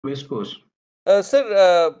West Coast.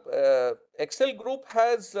 Sir, Excel Group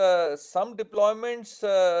has some deployments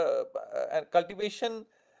and cultivation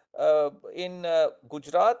in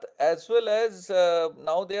Gujarat, as well as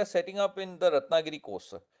now they are setting up in the Ratnagiri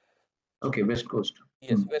coast, sir. Okay, West Coast.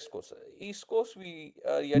 Yes, West Coast. East Coast, we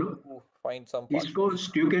are You yet know, to find some East partners.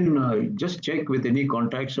 Coast, you can just check with any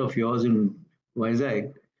contacts of yours in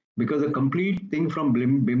Vizag, because the complete thing from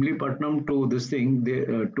Bimlipatnam to this thing,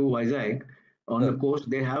 to Vizag, on the Sir, coast,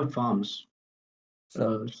 they have farms,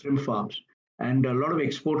 sir. shrimp farms, and a lot of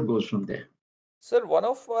export goes from there. Sir, one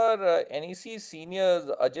of our NEC seniors,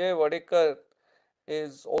 Ajay Vadekar,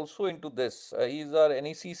 is also into this. He's our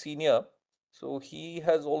NEC senior. So he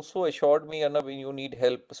has also assured me, Anna, when you need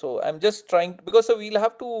help. So I'm just trying because we'll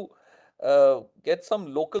have to get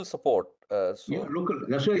some local support. Yeah, So, local.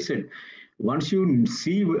 That's why I said, once you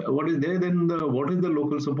see what is there, then what is the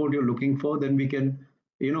local support you're looking for, then we can,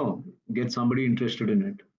 get somebody interested in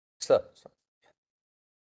it. sir.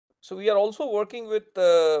 So we are also working with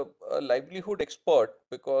a livelihood expert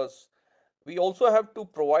because we also have to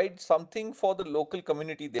provide something for the local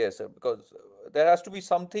community there, sir, because there has to be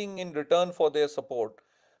something in return for their support.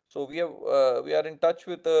 So we are in touch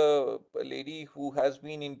with a lady who has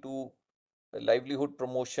been into livelihood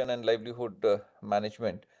promotion and livelihood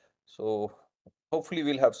management. So hopefully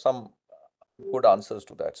we'll have some good answers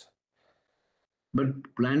to that. But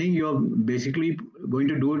planning, you're basically going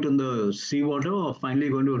to do it in the seawater or finally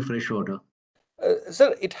going to a freshwater.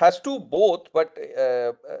 Sir, it has to both, but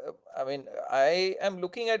I mean, I am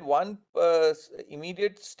looking at one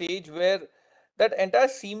immediate stage where that entire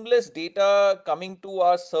seamless data coming to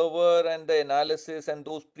our server and the analysis and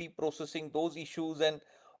those pre-processing those issues, and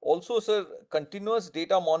also, sir, continuous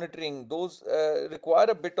data monitoring, those require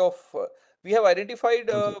a bit of. We have identified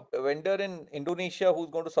Okay. a vendor in Indonesia who's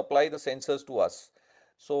going to supply the sensors to us.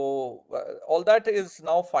 So all that is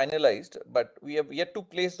now finalized, but we have yet to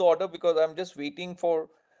place the order because I'm just waiting for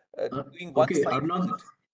Uh, doing one okay, site visit.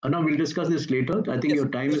 Arnav, we'll discuss this later. I think Yes, your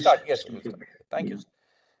time we'll is start. Yes, we'll still. start. Thank you, Yeah.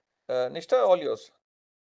 sir. Nishta, all yours.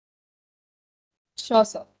 Sure,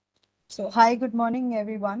 sir. So, hi, good morning,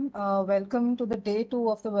 everyone. Welcome to the day two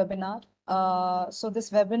of the webinar. So, this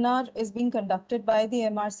webinar is being conducted by the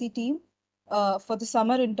MRC team for the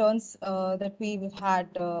summer interns that we've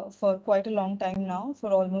had for quite a long time now,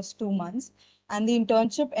 for almost 2 months. And the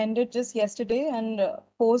internship ended just yesterday. And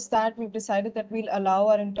post that, we've decided that we'll allow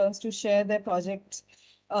our interns to share their projects,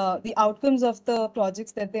 the outcomes of the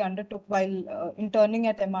projects that they undertook while interning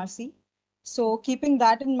at MRC. So keeping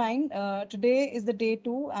that in mind, today is the day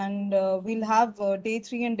two, and we'll have day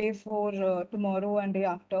three and day four tomorrow and day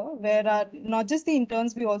after, where not just the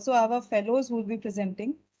interns, we also have our fellows who will be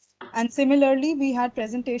presenting. And similarly, we had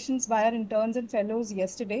presentations by our interns and fellows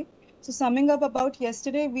yesterday. So summing up about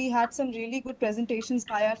yesterday, we had some really good presentations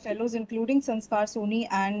by our fellows, including Sanskar Soni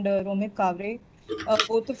and Romit Kavre,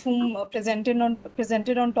 both of whom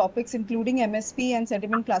presented on topics including MSP and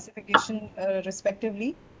sediment classification,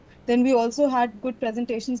 respectively. Then we also had good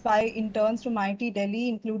presentations by interns from IIT Delhi,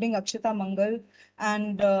 including Akshita Mangal.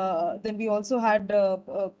 And then we also had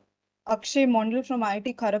Akshay Mondal from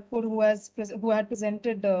IIT Kharagpur, who had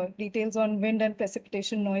presented details on wind and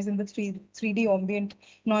precipitation noise in the 3D ambient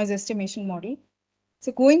noise estimation model.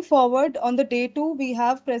 So going forward on the day two, we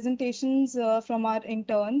have presentations from our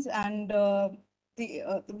interns, and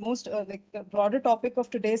the most like the broader topic of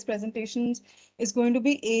today's presentations is going to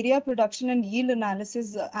be area production and yield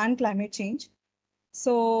analysis and climate change.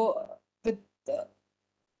 So with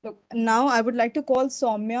now I would like to call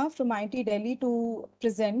Soumya from IIT Delhi to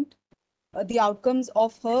present the outcomes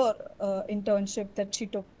of her internship that she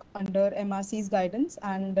took under MRC's guidance.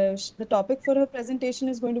 And the topic for her presentation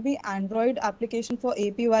is going to be Android application for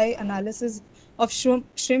APY analysis of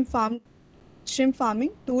shrimp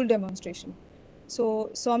farming tool demonstration. So,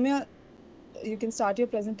 Soumya, you can start your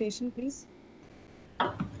presentation, please.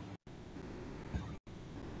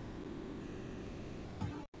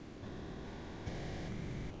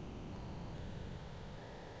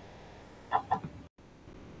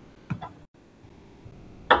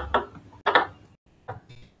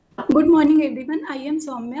 Good morning, everyone. I am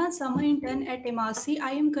Soumya, summer intern at MRC.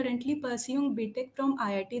 I am currently pursuing BTech from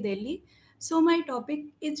IIT Delhi. So my topic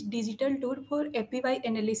is digital tool for APY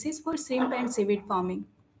analysis for shrimp and seaweed farming.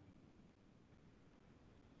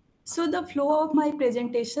 So the flow of my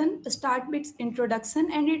presentation start with introduction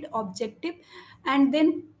and its objective, and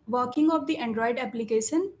then working of the Android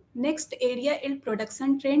application. Next area yield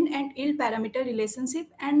production trend and yield parameter relationship,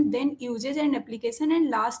 and then usage and application, and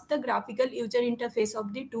last the graphical user interface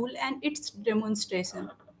of the tool and its demonstration.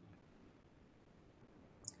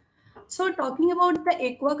 So talking about the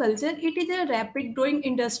aquaculture, it is a rapid growing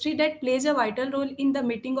industry that plays a vital role in the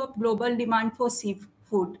meeting of global demand for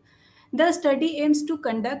seafood. The study aims to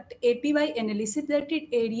conduct APY analysis, that is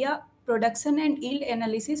area production and yield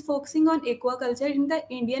analysis, focusing on aquaculture in the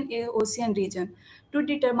Indian Ocean region to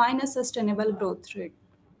determine a sustainable growth rate.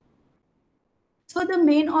 So the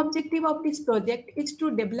main objective of this project is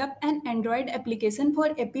to develop an Android application for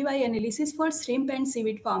APY analysis for shrimp and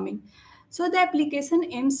seaweed farming. So the application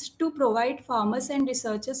aims to provide farmers and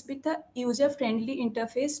researchers with a user-friendly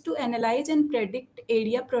interface to analyze and predict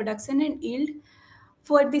area production and yield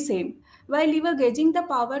for the same. While leveraging the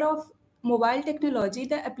power of mobile technology,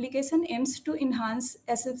 the application aims to enhance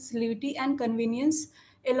accessibility and convenience,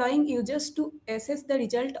 allowing users to access the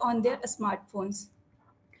result on their smartphones.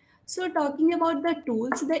 So talking about the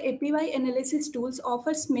tools, the APY analysis tools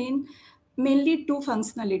offers mainly two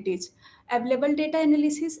functionalities, available data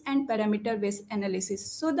analysis and parameter-based analysis.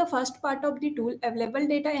 So the first part of the tool, available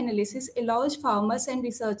data analysis, allows farmers and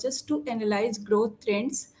researchers to analyze growth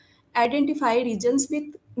trends, identify regions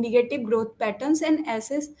with negative growth patterns, and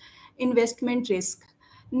assess investment risk.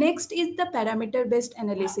 Next is the parameter-based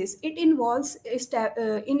analysis. It involves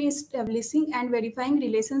in establishing and verifying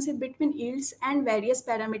relationship between yields and various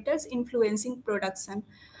parameters influencing production.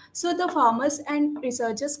 So the farmers and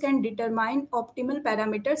researchers can determine optimal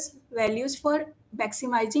parameters values for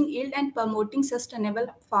maximizing yield and promoting sustainable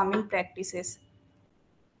farming practices.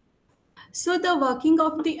 So the working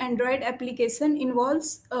of the Android application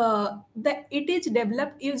involves that it is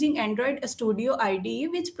developed using Android Studio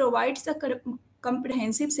IDE, which provides a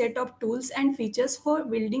comprehensive set of tools and features for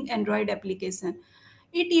building Android application.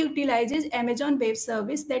 It utilizes Amazon Web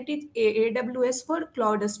Service, that is AWS, for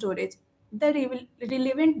cloud storage. The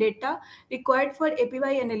relevant data required for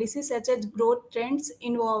APY analysis, such as growth trends,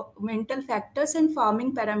 environmental factors, and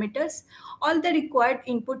farming parameters, all the required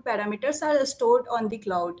input parameters are stored on the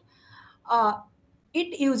cloud. uh,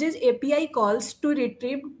 it uses API calls to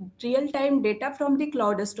retrieve real-time data from the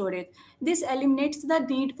cloud storage. This eliminates the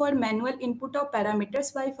need for manual input of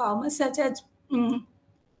parameters by farmers, such as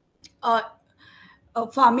uh,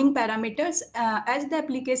 farming parameters, as the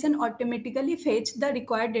application automatically fetch the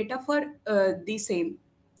required data for the same.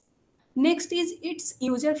 Next is its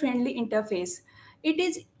user-friendly interface. It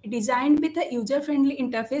is designed with a user-friendly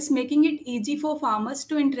interface, making it easy for farmers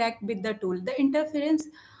to interact with the tool. The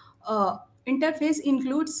uh, interface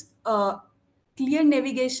includes clear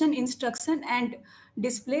navigation instruction and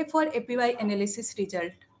display for API analysis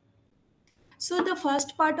result. So the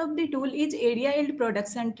first part of the tool is area yield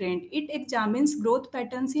production trend. It examines growth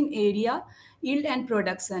patterns in area, yield and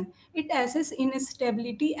production. It assesses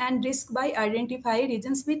instability and risk by identifying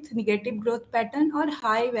regions with negative growth pattern or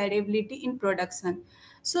high variability in production.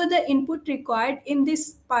 So the input required in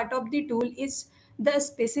this part of the tool is the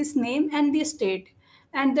species name and the state,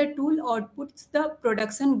 and the tool outputs the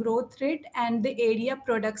production growth rate and the area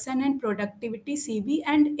production and productivity CV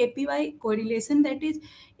and APY correlation, that is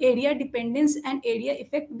area dependence and area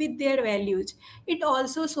effect with their values. It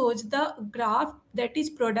also shows the graph, that is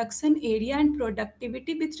production area and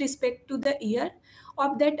productivity with respect to the year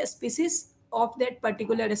of that species of that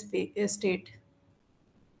particular state.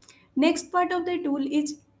 Next part of the tool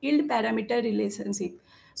is yield parameter relationship.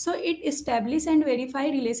 So it establish and verify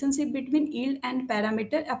relationship between yield and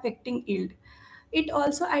parameter affecting yield. It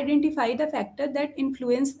also identify the factor that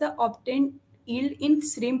influence the obtained yield in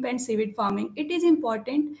shrimp and seaweed farming. It is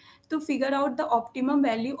important to figure out the optimum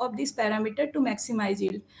value of this parameter to maximize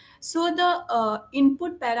yield. So the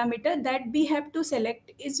input parameter that we have to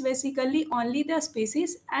select is basically only the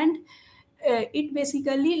species, and it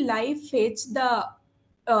basically live fetch the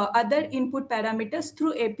other input parameters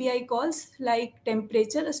through API calls like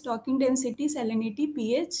temperature, stocking density, salinity,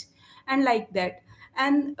 pH, and like that.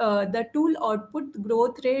 And the tool output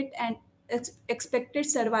growth rate and expected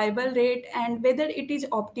survival rate and whether it is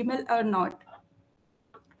optimal or not.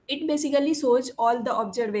 It basically shows all the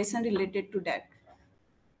observation related to that.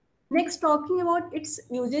 Next, talking about its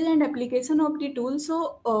usage and application of the tool.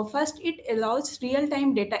 So first, it allows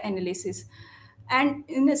real-time data analysis and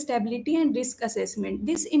in stability and risk assessment.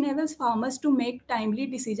 This enables farmers to make timely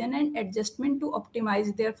decision and adjustment to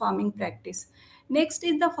optimize their farming practice. Next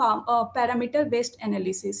is the parameter-based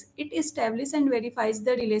analysis. It establishes and verifies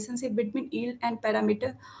the relationship between yield and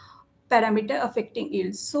parameter affecting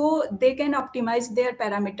yield. So they can optimize their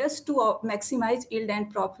parameters to maximize yield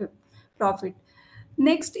and profit.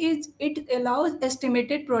 Next is it allows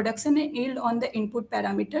estimated production and yield on the input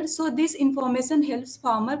parameter. So this information helps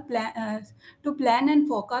farmer to plan and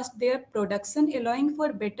forecast their production, allowing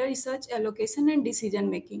for better research allocation and decision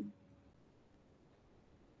making.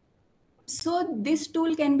 So this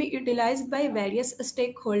tool can be utilized by various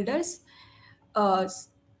stakeholders, uh,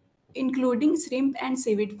 including shrimp and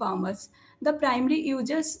seaweed farmers. The primary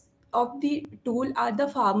users of the tool are the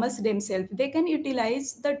farmers themselves. They can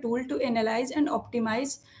utilize the tool to analyze and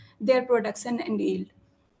optimize their production and yield.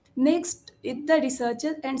 Next is the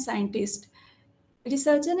researcher and scientist.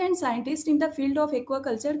 Researchers and scientists in the field of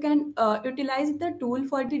aquaculture can utilize the tool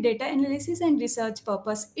for the data analysis and research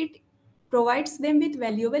purpose. It provides them with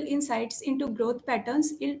valuable insights into growth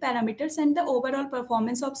patterns, yield parameters, and the overall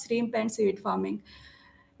performance of shrimp and seaweed farming.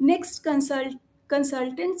 Next,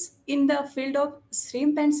 consultants in the field of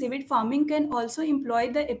shrimp and seaweed farming can also employ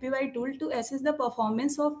the APY tool to assess the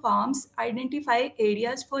performance of farms, identify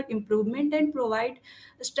areas for improvement, and provide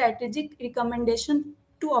strategic recommendation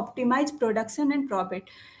to optimize production and profit.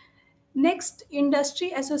 Next,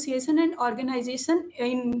 industry association and organization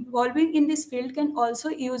involving in this field can also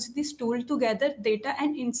use this tool to gather data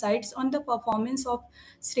and insights on the performance of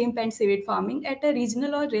shrimp and seaweed farming at a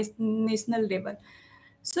regional or national level.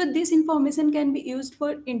 So this information can be used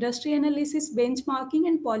for industry analysis, benchmarking,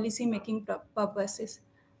 and policy making purposes.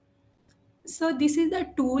 So this is the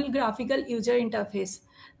tool graphical user interface.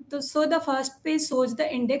 So the first page shows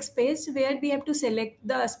the index page where we have to select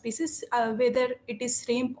the species, whether it is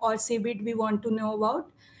shrimp or seaweed we want to know about.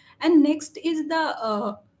 And next is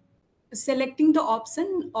the selecting the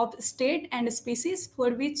option of state and species for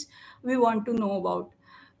which we want to know about.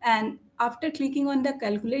 And after clicking on the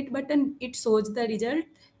calculate button, it shows the result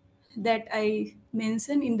that I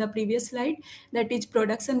mentioned in the previous slide, that is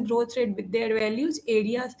production growth rate with their values,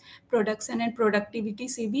 areas, production and productivity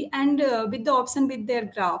CV, and with the option with their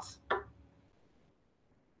graph.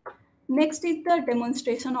 Next is the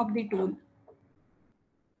demonstration of the tool.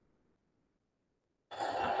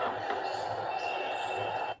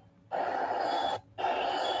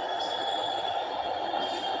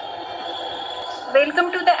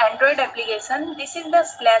 Welcome to the Android application. This is the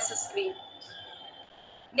splash screen.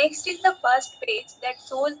 Next is the first page that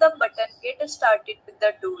shows the button Get Started with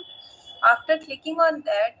the tool. After clicking on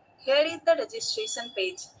that, here is the registration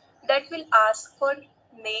page that will ask for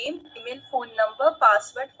name, email, phone number,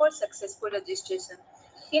 password for successful registration.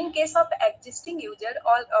 In case of existing user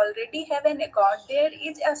or already have an account, there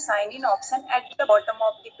is a sign in option at the bottom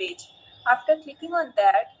of the page. After clicking on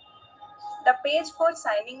that, the page for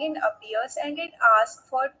signing in appears and it asks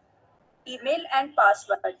for email and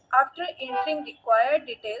password. After entering required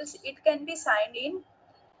details, it can be signed in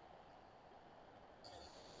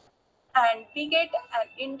and we get an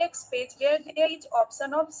index page where there is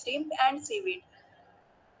option of shrimp and seaweed.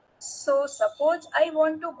 So suppose I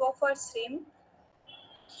want to go for shrimp.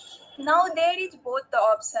 Now there is both the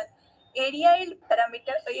option area yield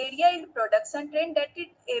parameter, area yield production trend, that is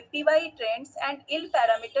APY trends, and yield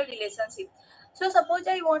parameter relationship. So suppose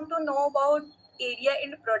I want to know about area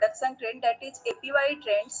yield production trend, that is APY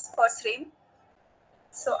trends for shrimp.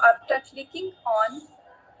 So after clicking on,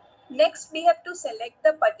 next we have to select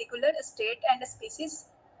the particular state and species.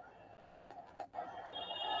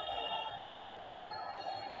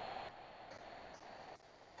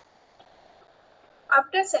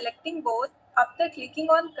 After selecting both, after clicking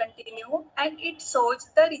on continue, and it shows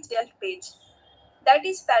the result page. That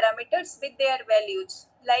is parameters with their values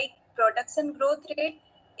like production growth rate,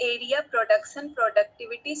 area production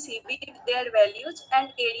productivity CV with their values,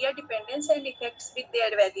 and area dependence and effects with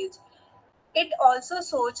their values. It also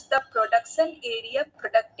shows the production area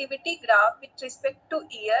productivity graph with respect to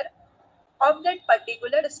year of that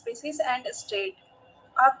particular species and state.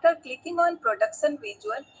 After clicking on production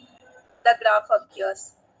visual, the graph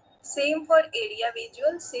appears. Same for area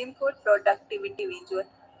visual, same for productivity visual.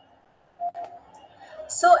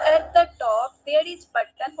 So at the top, there is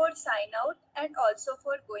button for sign out and also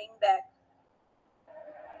for going back.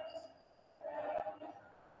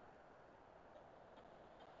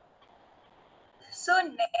 So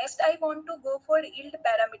next I want to go for yield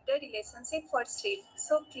parameter relationship for shrimp.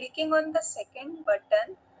 So clicking on the second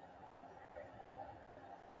button,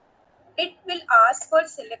 it will ask for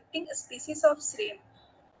selecting a species of shrimp.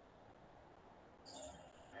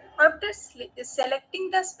 After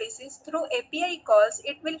selecting the species through API calls,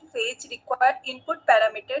 it will fetch required input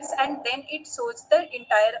parameters and then it shows the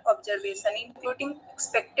entire observation, including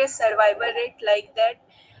expected survival rate like that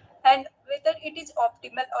and whether it is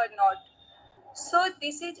optimal or not. So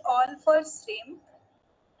this is all for shrimp.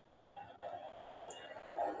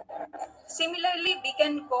 Similarly, we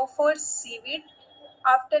can go for seaweed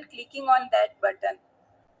after clicking on that button.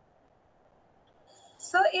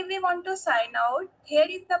 So if we want to sign out, here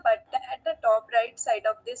is the button at the top right side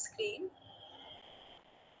of the screen.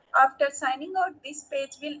 After signing out, this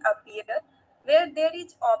page will appear. where there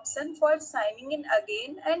is option for signing in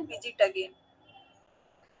again and visit again.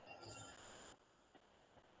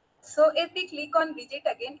 So if we click on visit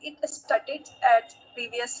again, it started at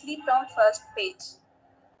previously from first page.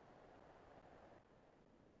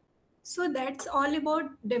 So that's all about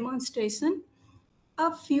demonstration.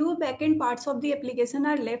 A few backend parts of the application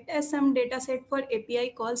are left as some dataset for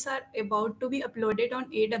API calls are about to be uploaded on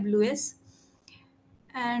AWS.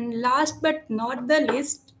 And last but not the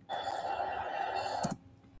least,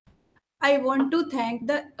 I want to thank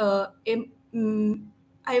the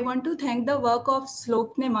I want to thank the work of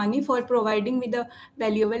Slok Nemani for providing me the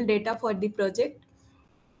valuable data for the project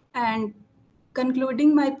and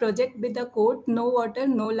concluding my project with the quote, "No water,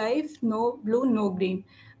 no life, no blue, no green"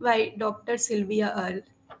 by Dr. Sylvia Earle.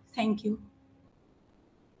 Thank you.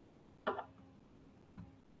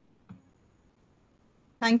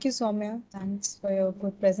 Thank you, Soumya. Thanks for your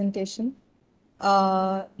good presentation.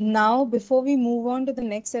 Now, before we move on to the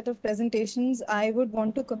next set of presentations, I would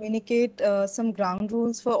want to communicate some ground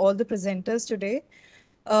rules for all the presenters today.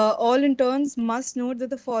 All interns must note that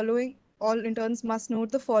the following. All interns must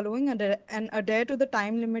note the following and adhere to the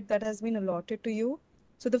time limit that has been allotted to you.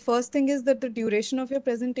 So the first thing is that the duration of your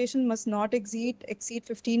presentation must not exceed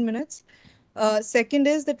 15 minutes. Second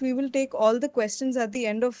is that we will take all the questions at the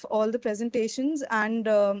end of all the presentations, and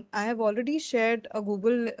I have already shared a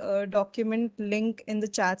Google document link in the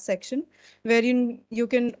chat section where you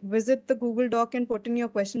can visit the Google Doc and put in your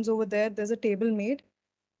questions over there. There's a table made.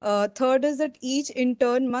 Third is that each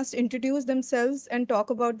intern must introduce themselves and talk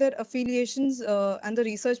about their affiliations and the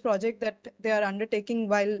research project that they are undertaking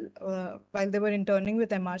while they were interning with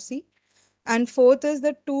MRC. And fourth is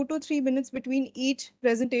that 2 to 3 minutes between each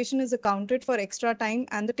presentation is accounted for extra time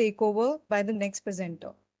and the takeover by the next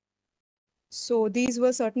presenter. So these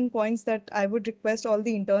were certain points that I would request all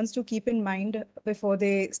the interns to keep in mind before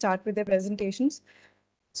they start with their presentations.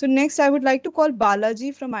 So next, I would like to call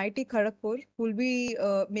Balaji from IIT Kharagpur, who will be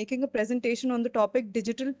making a presentation on the topic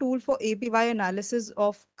Digital Tool for APY Analysis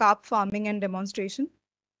of Carp Farming and Demonstration.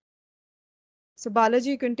 So Balaji,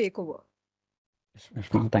 you can take over.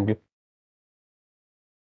 Yes, ma'am. Thank you.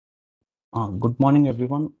 Good morning,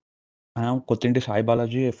 everyone. I am Kotindi Sai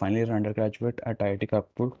Balaji, a final year undergraduate at IIT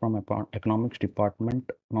Kharagpur from Economics Department,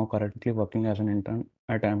 now currently working as an intern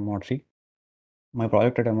at MRC. My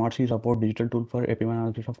project at MRC is about digital tool for API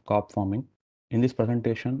analysis of carp farming. In this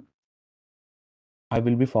presentation, I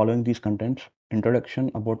will be following these contents: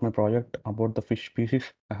 introduction about my project, about the fish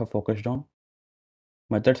species I have focused on,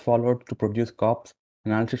 methods followed to produce carps,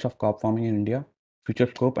 analysis of carp farming in India, future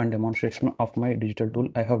scope and demonstration of my digital tool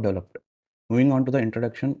I have developed. Moving on to the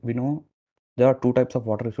introduction, we know there are two types of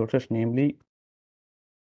water resources, namely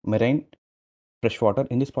marine, freshwater.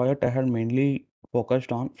 In this project, I had mainly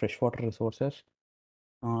focused on freshwater resources.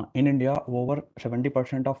 In India, over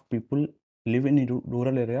 70% of people live in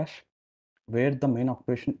rural areas where the main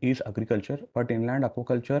occupation is agriculture, but inland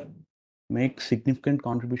aquaculture makes significant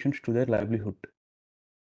contributions to their livelihood.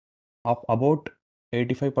 About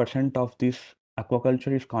 85% of this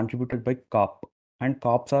aquaculture is contributed by carp, and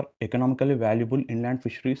carps are economically valuable inland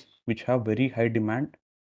fisheries which have very high demand.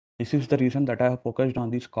 This is the reason that I have focused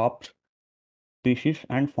on these carps species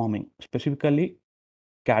and farming, specifically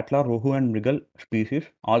Catla, Rohu and Mrigal species,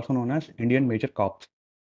 also known as Indian major carps.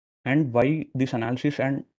 And why this analysis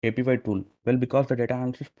and APY tool? Well, because the data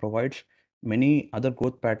analysis provides many other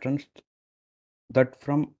growth patterns that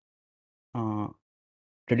from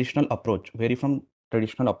traditional approach, vary from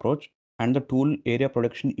traditional approach, and the tool area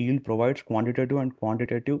production yield provides quantitative and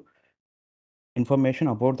quantitative information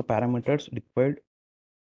about the parameters required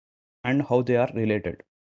and how they are related.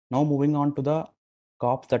 Now moving on to the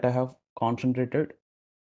carps that I have concentrated.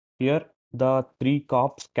 Here the three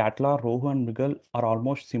carps, Catla, Rohu and Mrigal, are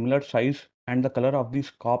almost similar size, and the color of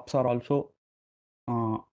these carps are also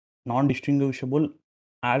non-distinguishable,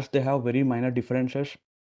 as they have very minor differences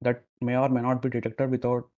that may or may not be detected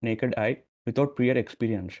without naked eye, without prior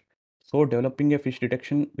experience. So developing a fish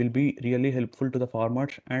detection will be really helpful to the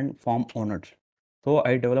farmers and farm owners. So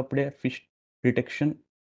I developed a fish detection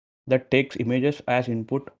that takes images as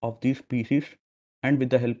input of these species, and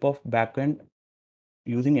with the help of backend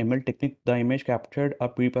using ML technique, the image captured are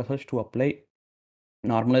preprocessed to apply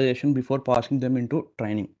normalization before passing them into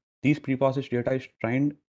training. These preprocessed data is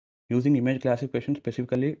trained using image classification,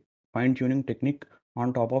 specifically fine-tuning technique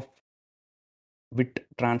on top of with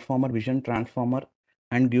transformer, vision transformer,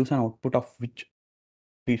 and gives an output of which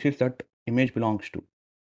species that image belongs to.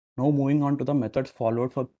 Now moving on to the methods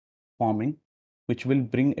followed for farming, which will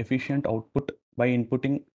bring efficient output by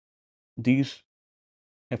inputting these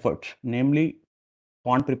efforts, namely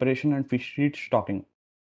pond preparation and fish feed stocking.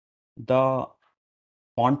 the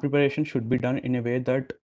pond preparation should be done in a way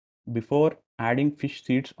that before adding fish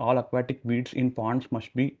seeds, all aquatic weeds in ponds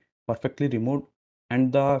must be perfectly removed,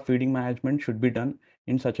 and the feeding management should be done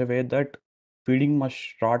in such a way that feeding must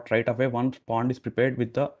start right away once pond is prepared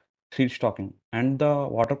with the seed stocking. And the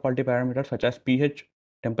water quality parameters such as pH,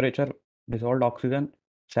 temperature, dissolved oxygen,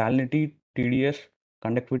 salinity, TDS,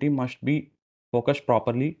 conductivity must be focused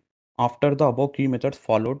properly after the above key methods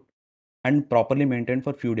followed and properly maintained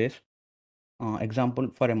for few days. Example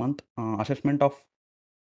for a month, assessment of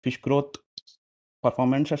fish growth,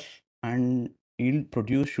 performances, and yield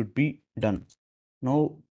produced should be done.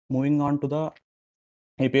 Now, moving on to the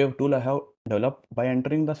API tool I have developed by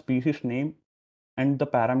entering the species name and the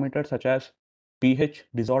parameters such as pH,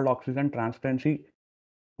 dissolved oxygen, transparency,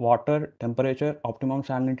 water, temperature, optimum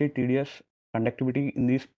salinity, TDS, conductivity in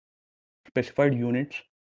these specified units.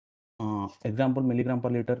 Example milligram per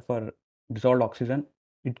liter for dissolved oxygen.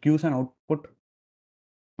 It gives an output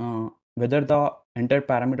whether the entire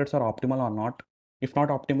parameters are optimal or not. If not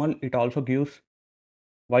optimal, it also gives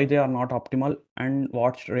why they are not optimal and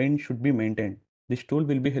what range should be maintained. This tool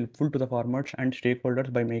will be helpful to the farmers and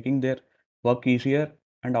stakeholders by making their work easier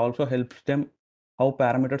and also helps them how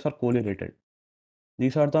parameters are correlated.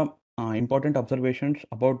 These are the important observations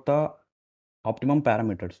about the optimum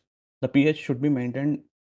parameters. The pH should be maintained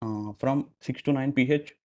from 6 to 9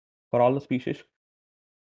 pH for all the species.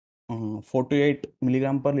 4 to 8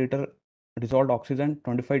 milligram per liter dissolved oxygen,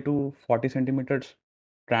 25 to 40 centimeters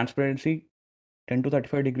transparency, 10 to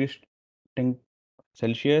 35 degrees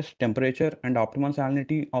Celsius temperature, and optimal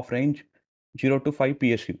salinity of range 0 to 5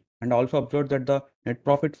 PSU. And also observe that the net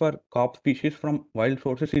profit for carp species from wild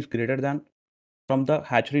sources is greater than from the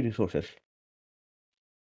hatchery resources.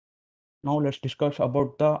 Now let's discuss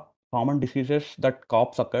about the common diseases that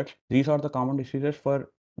carps occurs. These are the common diseases for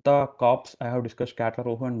the carps. I have discussed cattle,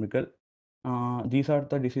 rohu, and miguel. These are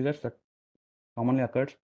the diseases that commonly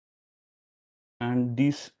occurs, and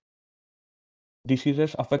these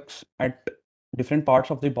diseases affects at different parts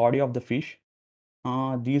of the body of the fish.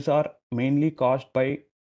 These are mainly caused by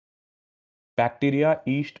bacteria,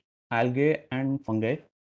 yeast, algae, and fungi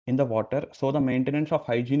in the water. So the maintenance of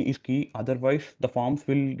hygiene is key. Otherwise, the farms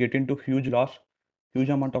will get into huge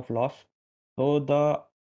amount of loss.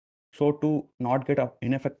 So to not get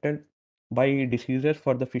unaffected by diseases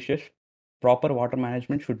for the fishes, proper water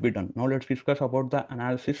management should be done. Now let's discuss about the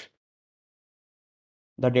analysis.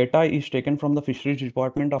 The data is taken from the Fisheries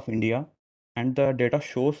Department of India, and the data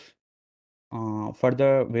shows for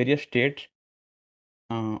the various states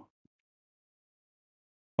uh,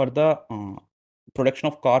 for the production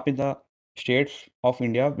of carp in the states of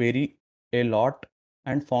India vary a lot,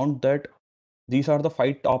 and found that these are the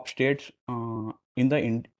 5 top states in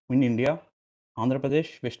India: Andhra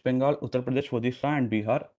Pradesh, West Bengal, Uttar Pradesh, Odisha, and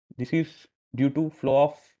Bihar. This is due to flow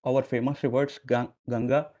of our famous rivers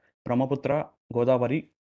Ganga, Brahmaputra, Godavari.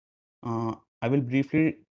 I will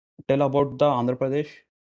briefly tell about the Andhra Pradesh,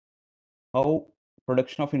 how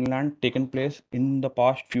production of inland taken place in the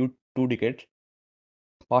past 2 decades.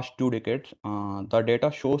 The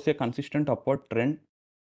data shows a consistent upward trend.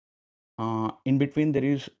 In between, there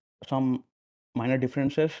is some minor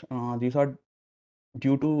differences. These are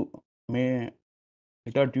due to mainly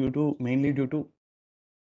due to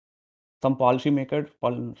some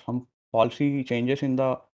some policy changes in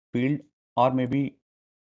the field, or maybe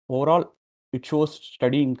overall it shows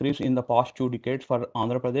steady increase in the past 2 decades for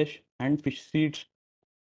Andhra Pradesh, and fish seeds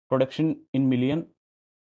production in million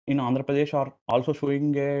in Andhra Pradesh are also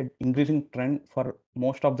showing a increasing trend for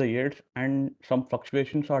most of the years, and some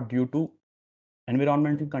fluctuations are due to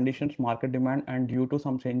environmental conditions, market demand, and due to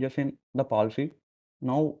some changes in the policy.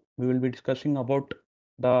 Now we will be discussing about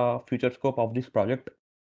the future scope of this project.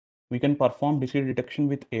 We can perform disease detection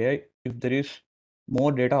with AI if there is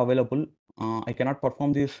more data available. I cannot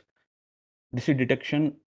perform this disease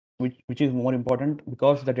detection, which is more important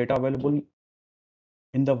because the data available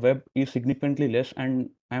in the web is significantly less, and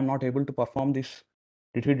I am not able to perform this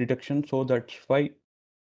disease detection. So that's why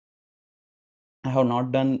I have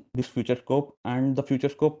not done this future scope. And the future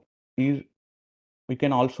scope is we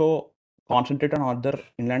can also concentrate on other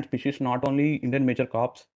inland species, not only Indian major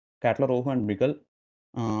crops, cattle, rohu, and miguel.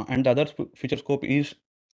 And the other future scope is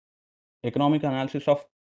economic analysis of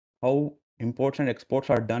how imports and exports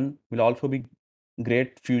are done will also be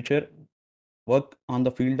great future work on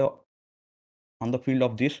the field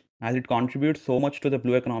of this, as it contributes so much to the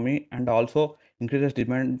blue economy and also increases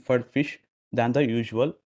demand for fish than the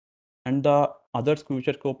usual. And the other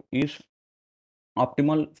future scope is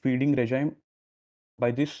optimal feeding regime.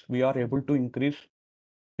 By this, we are able to increase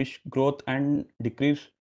fish growth and decrease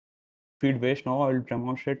feed waste. Now I will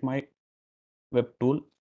demonstrate my web tool.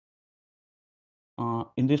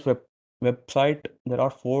 In this website, there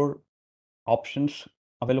are 4 options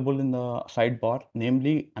available in the sidebar,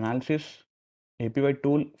 namely analysis, API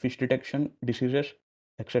tool, fish detection, diseases,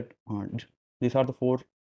 etc. These are the 4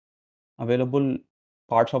 available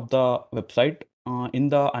parts of the website. In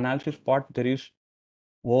the analysis part, there is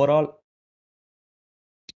overall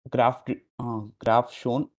graph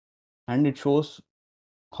shown, and it shows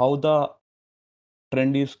how the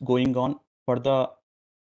trend is going on for the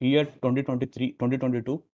year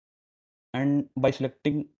 2023-2022, and by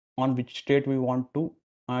selecting on which state we want to,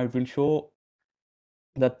 it will show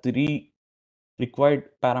the 3 required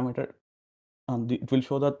parameter, and it will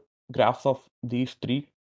show the graphs of these 3: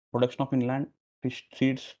 production of inland fish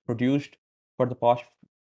seeds produced for the past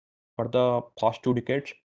 2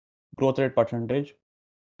 decades, growth rate percentage,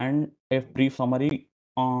 and a brief summary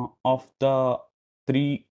of the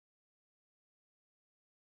 3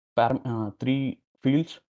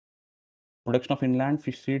 fields: production of inland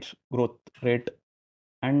fish seeds, growth rate.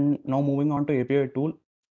 And now moving on to API tool,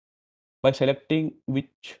 by selecting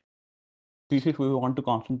which species we want to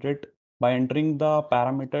concentrate by entering the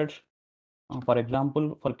parameters. For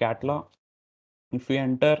example, for Catla, if we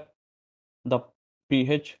enter the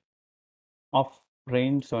pH of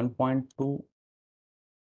range 7.2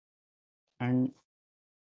 and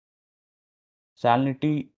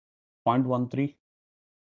salinity 0.13,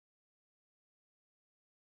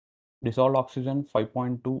 dissolved oxygen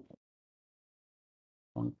 5.2,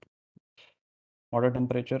 water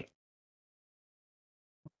temperature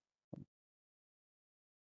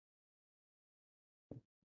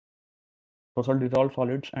total dissolved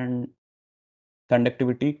solids, and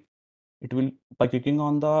conductivity. It will, by clicking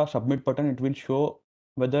on the submit button, it will show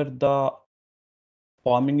whether the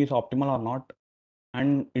farming is optimal or not,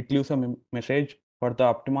 and it leaves a message for the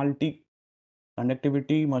optimality.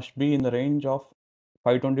 Conductivity must be in the range of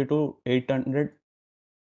 520 to 800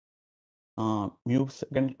 μs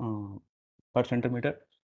per centimeter.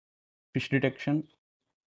 Fish detection,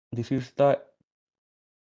 this is the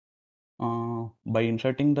by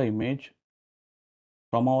inserting the image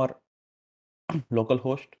from our local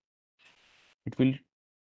host, it will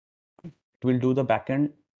do the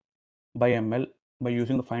backend by ML by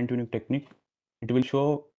using the fine tuning technique. It will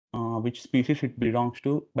show which species it belongs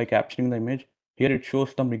to by capturing the image. Here it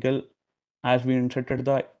shows the miggle as we inserted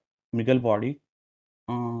the miggle body.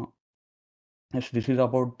 Yes, this is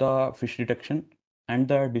about the fish detection. And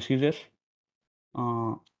the diseases.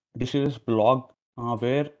 Diseases blog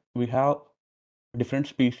where we have different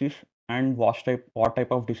species and what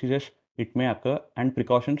type of diseases it may occur, and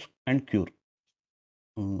precautions and cure.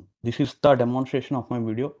 This is the demonstration of my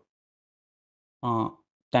video.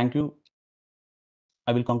 Thank you.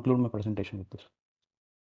 I will conclude my presentation with this.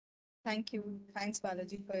 Thank you. Thanks,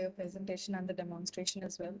 Balaji, for your presentation and the demonstration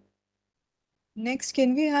as well. Next,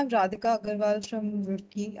 can we have Radhika Agarwal from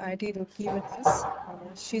Roorkee, IIT Roorkee with us?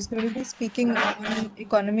 She's going to be speaking on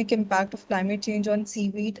economic impact of climate change on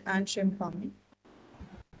seaweed and shrimp farming.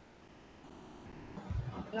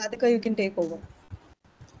 Radhika, you can take over.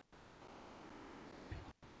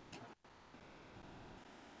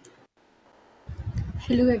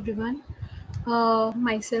 Hello everyone,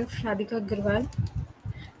 myself Radhika Agarwal,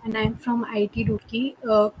 and I am from IIT Roorkee,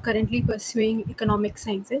 currently pursuing economic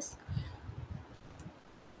sciences.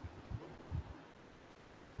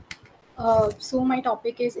 So my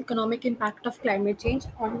topic is economic impact of climate change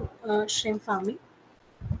on shrimp farming.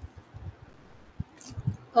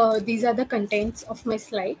 These are the contents of my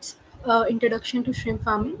slides. Introduction to shrimp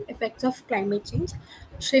farming, effects of climate change,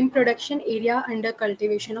 shrimp production area under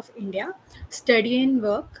cultivation of India, study and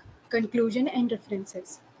work, conclusion and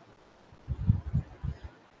references.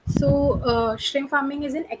 So, shrimp farming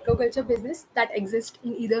is an aquaculture business that exists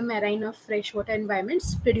in either marine or freshwater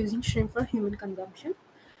environments, producing shrimp for human consumption.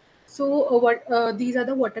 So, these are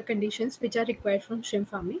the water conditions which are required from shrimp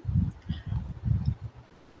farming.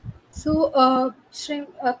 So,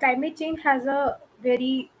 climate change has a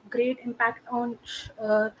very great impact on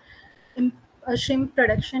shrimp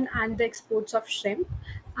production and the exports of shrimp.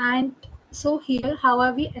 And so, here, how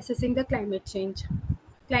are we assessing the climate change?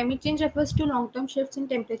 Climate change refers to long-term shifts in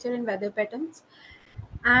temperature and weather patterns.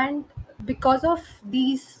 And because of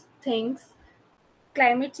these things,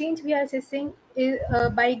 climate change we are assessing is,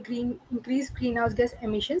 by increased greenhouse gas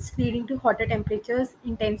emissions leading to hotter temperatures,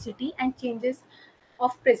 intensity, and changes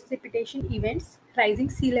of precipitation events, rising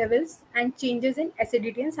sea levels, and changes in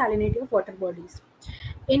acidity and salinity of water bodies.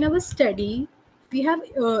 In our study, we have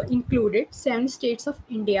included 7 states of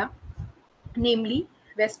India, namely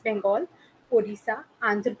West Bengal, Odisha,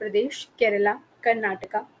 Andhra Pradesh, Kerala,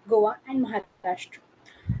 Karnataka, Goa, and Maharashtra.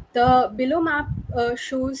 The below map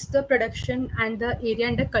shows the production and the area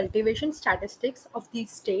under cultivation statistics of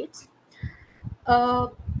these states. Uh,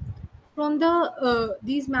 from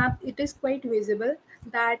these maps, it is quite visible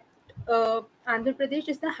that Andhra Pradesh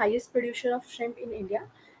is the highest producer of shrimp in India,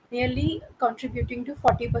 nearly contributing to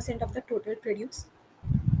 40% of the total produce.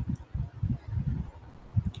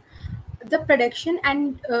 The production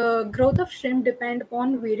and growth of shrimp depend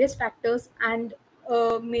upon various factors and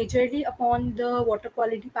majorly upon the water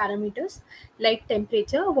quality parameters like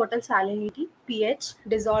temperature, water salinity, pH,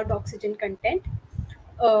 dissolved oxygen content,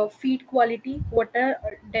 feed quality, water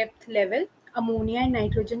depth level, ammonia and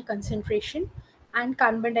nitrogen concentration, and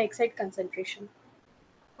carbon dioxide concentration.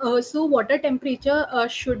 So water temperature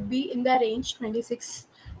should be in the range 26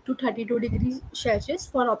 to 32 degrees Celsius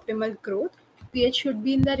for optimal growth. pH should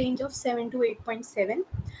be in the range of 7 to 8.7.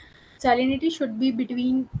 Salinity should be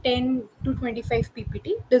between 10 to 25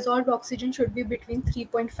 ppt. Dissolved oxygen should be between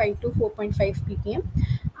 3.5 to 4.5 ppm.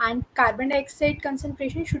 And carbon dioxide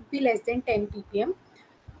concentration should be less than 10 ppm.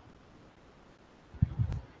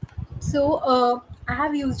 So I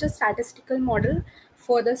have used a statistical model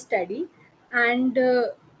for the study and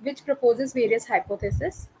which proposes various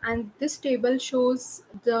hypotheses, and this table shows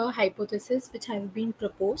the hypothesis which have been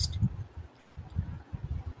proposed.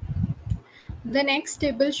 The next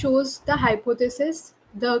table shows the hypothesis,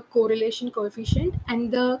 the correlation coefficient,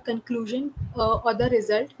 and the conclusion or the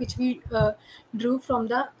result which we drew from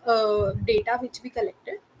the data which we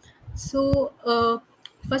collected. So,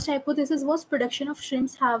 first hypothesis was production of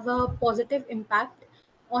shrimps have a positive impact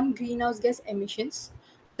on greenhouse gas emissions.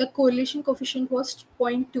 The correlation coefficient was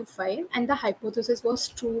 0.25, and the hypothesis was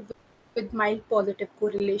true with mild positive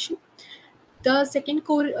correlation. The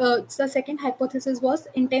second hypothesis was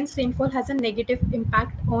intense rainfall has a negative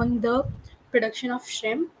impact on the production of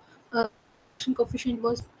shrimp. Coefficient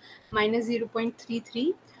was minus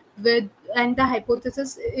 0.33 with, and the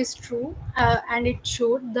hypothesis is true, and it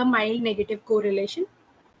showed the mild negative correlation.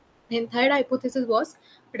 And third hypothesis was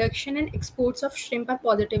production and exports of shrimp are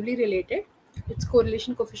positively related. Its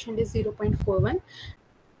correlation coefficient is 0.41.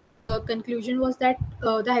 Conclusion was that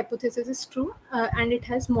the hypothesis is true, and it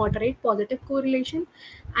has moderate positive correlation.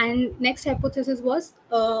 And next hypothesis was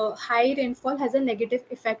high rainfall has a negative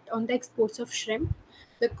effect on the exports of shrimp.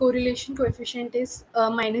 The correlation coefficient is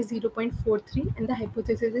minus 0.43, and the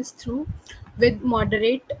hypothesis is true with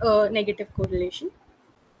moderate negative correlation.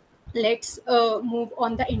 Let's move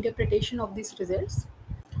on the interpretation of these results.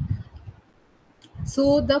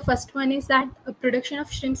 So the first one is that production of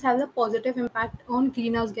shrimps has a positive impact on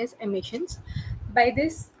greenhouse gas emissions. By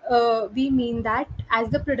this, we mean that as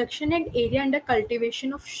the production and area under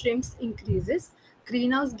cultivation of shrimps increases,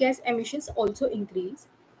 greenhouse gas emissions also increase.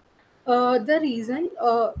 The reason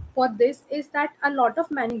for this is that a lot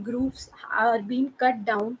of mangroves are being cut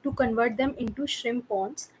down to convert them into shrimp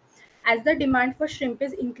ponds, as the demand for shrimp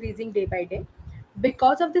is increasing day by day.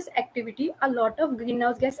 Because of this activity, a lot of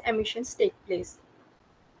greenhouse gas emissions take place.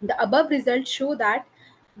 The above results show that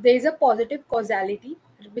there is a positive causality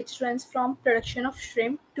which runs from production of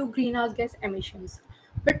shrimp to greenhouse gas emissions.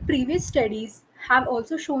 But previous studies have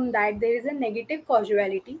also shown that there is a negative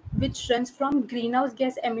causality which runs from greenhouse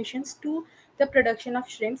gas emissions to the production of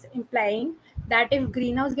shrimps, implying that if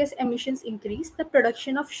greenhouse gas emissions increase, the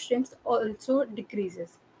production of shrimps also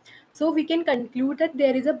decreases. So we can conclude that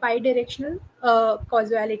there is a bidirectional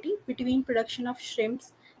causality between production of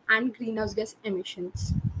shrimps and greenhouse gas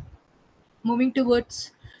emissions. Moving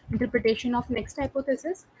towards interpretation of next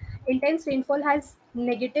hypothesis, intense rainfall has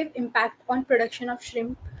negative impact on production of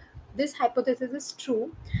shrimp. This hypothesis is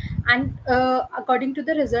true, and according to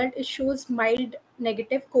the result, it shows mild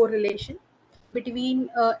negative correlation between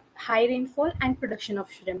high rainfall and production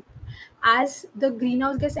of shrimp, as the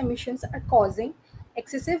greenhouse gas emissions are causing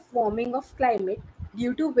excessive warming of climate,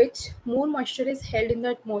 due to which more moisture is held in the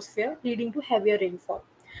atmosphere, leading to heavier rainfall.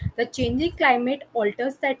 The changing climate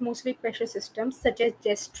alters the atmospheric pressure systems such as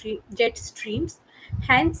jet streams,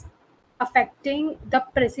 hence affecting the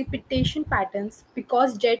precipitation patterns,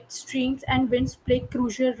 because jet streams and winds play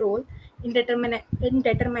crucial role in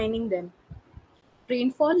determining them.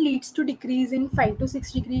 Rainfall leads to decrease in 5 to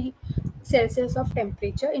 6 degree Celsius of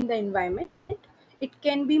temperature in the environment. It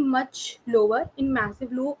can be much lower in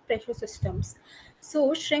massive low pressure systems.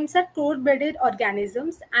 So shrimps are cold-blooded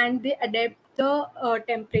organisms, and they adapt the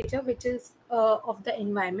temperature which is of the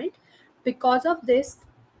environment. Because of this,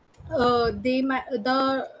 body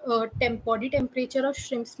temperature of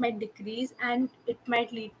shrimps might decrease, and it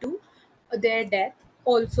might lead to their death.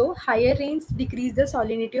 Also, higher rains decrease the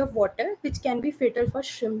salinity of water, which can be fatal for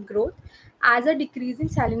shrimp growth, as a decrease in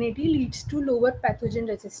salinity leads to lower pathogen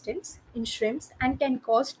resistance in shrimps and can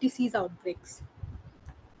cause disease outbreaks.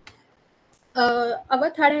 Our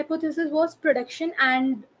third hypothesis was production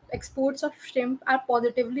and exports of shrimp are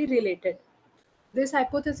positively related. This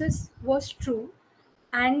hypothesis was true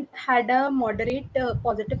and had a moderate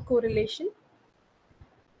positive correlation.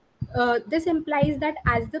 This implies that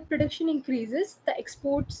as the production increases, the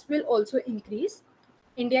exports will also increase.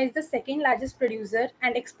 India is the second largest producer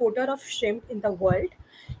and exporter of shrimp in the world.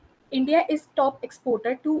 India is top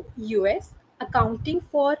exporter to US, accounting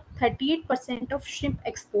for 38% of shrimp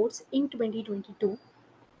exports in 2022.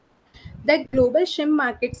 The global shrimp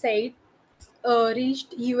market size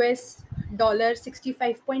reached US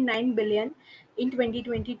 $65.9 billion in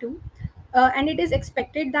 2022, and it is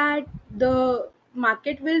expected that the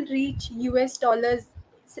market will reach US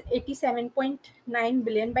 $87.9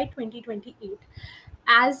 billion by 2028.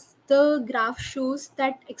 As the graph shows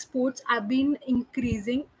that exports have been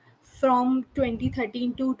increasing from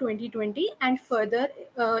 2013 to 2020 and further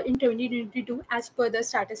in 2022, as per the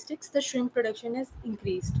statistics, the shrimp production has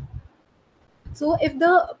increased. So, if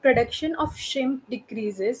the production of shrimp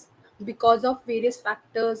decreases because of various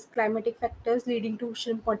factors, climatic factors leading to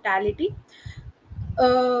shrimp mortality,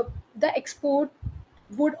 the export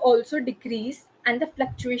would also decrease, and the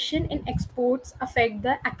fluctuation in exports affect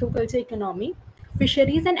the aquaculture economy.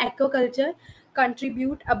 Fisheries and aquaculture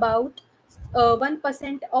contribute about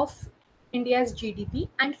 1% of India's GDP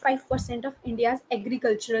and 5% of India's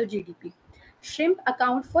agricultural GDP. Shrimp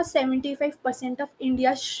account for 75% of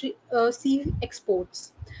India's sea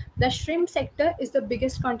exports. The shrimp sector is the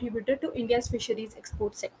biggest contributor to India's fisheries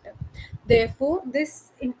export sector. Therefore,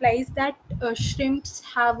 this implies that shrimps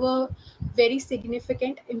have a very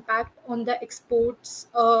significant impact on the exports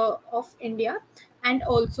of India, and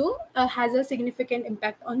also has a significant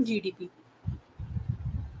impact on GDP.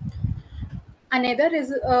 Another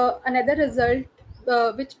result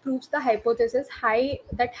which proves the hypothesis high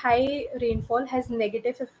rainfall has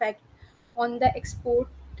negative effect on the export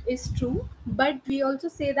is true, but we also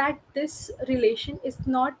say that this relation is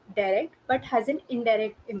not direct but has an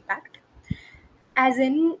indirect impact, as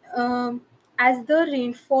in as the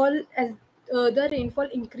rainfall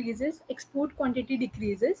increases, export quantity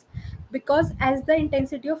decreases, because as the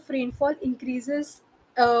intensity of rainfall increases,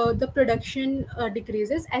 the production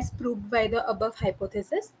decreases, as proved by the above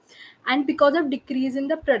hypothesis. And because of decrease in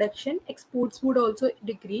the production, exports would also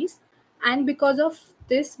decrease, and because of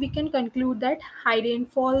this we can conclude that high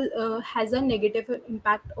rainfall has a negative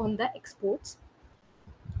impact on the exports.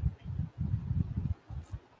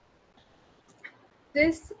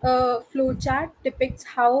 This flowchart depicts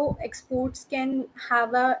how exports can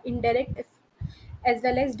have a as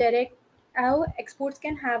well as direct, how exports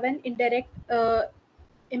can have an indirect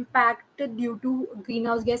impact due to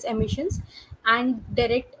greenhouse gas emissions, and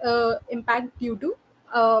direct impact due to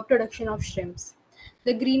production of shrimps.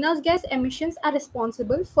 The greenhouse gas emissions are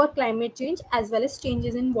responsible for climate change as well as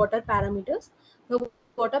changes in water parameters. The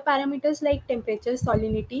water parameters like temperature,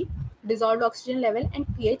 salinity, dissolved oxygen level, and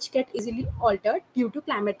pH get easily altered due to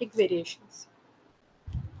climatic variations.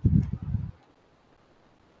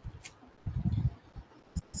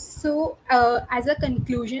 So, as a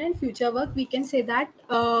conclusion and future work, we can say that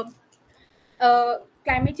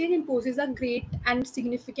climate change imposes a great and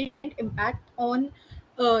significant impact on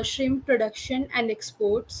shrimp production and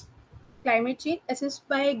exports. Climate change, assessed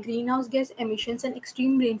by greenhouse gas emissions and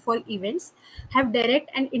extreme rainfall events, have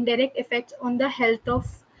direct and indirect effects on the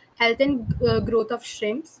health and growth of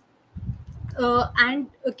shrimps, and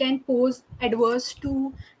can pose adverse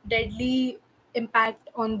to deadly impact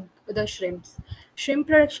on the shrimps. Shrimp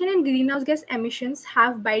production and greenhouse gas emissions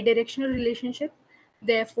have bidirectional relationship.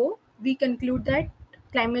 Therefore, we conclude that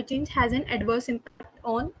climate change has an adverse impact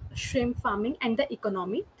on shrimp farming and the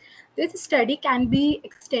economy. This study can be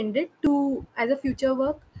extended to, as a future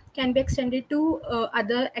work, can be extended to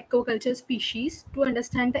other aquaculture species to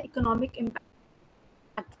understand the economic impact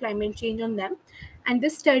of climate change on them, and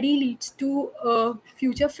this study leads to a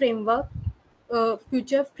future framework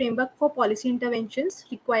for policy interventions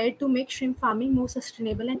required to make shrimp farming more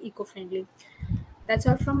sustainable and eco-friendly. That's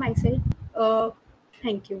all from my side.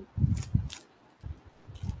 Thank you.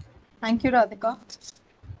 Thank you, Radhika.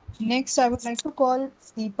 Next, I would like to call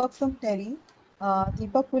Deepak from Terry.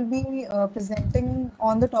 Deepak will be presenting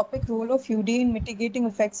on the topic role of UDA in mitigating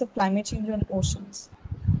effects of climate change on oceans.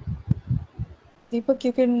 Deepak,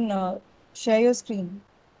 you can share your screen.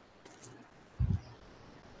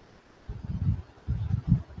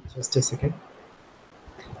 Just a second.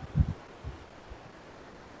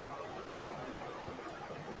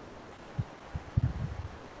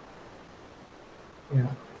 Yeah.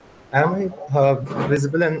 Am I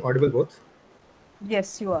visible and audible both?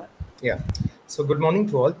 Yes, you are. Yeah. So good morning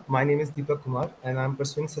to all. My name is Deepak Kumar, and I'm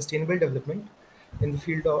pursuing sustainable development in the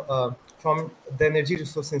field of from the Energy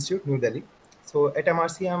Resource Institute, New Delhi. So at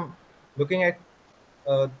MRC, I'm looking at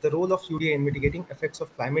the role of UDA in mitigating effects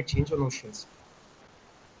of climate change on oceans.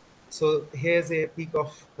 So here's a peek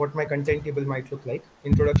of what my content table might look like.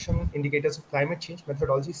 Introduction, indicators of climate change,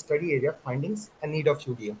 methodology, study area, findings, and need of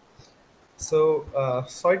UDA. So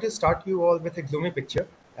sorry to start you all with a gloomy picture,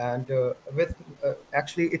 and with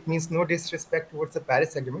actually it means no disrespect towards the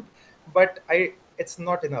Paris Agreement, but it's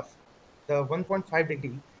not enough. The 1.5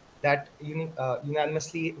 degree that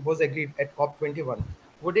unanimously was agreed at COP21,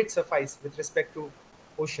 would it suffice with respect to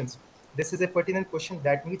oceans? This is a pertinent question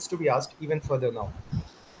that needs to be asked even further now.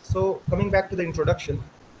 So coming back to the introduction,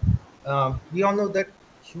 we all know that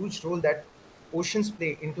huge role that oceans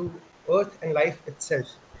play into Earth and life itself.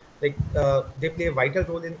 Like they play a vital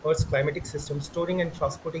role in Earth's climatic system, storing and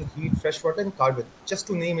transporting heat, fresh water, and carbon, just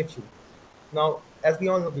to name a few. Now, as we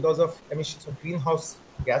all know, because of emissions of greenhouse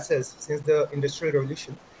gases since the Industrial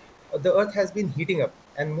Revolution, the Earth has been heating up,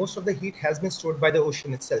 and most of the heat has been stored by the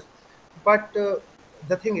ocean itself. But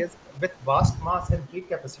the thing is, with vast mass and heat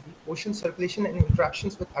capacity, ocean circulation and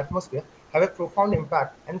interactions with atmosphere have a profound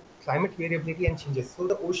impact and climate variability and changes. So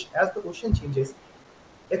the ocean, as the ocean changes,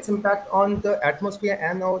 its impact on the atmosphere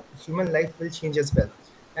and our human life will change as well.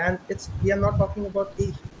 And it's we are not talking about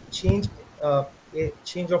change, a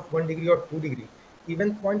change of 1 degree or 2 degree.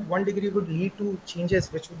 Even 0.1 degree would lead to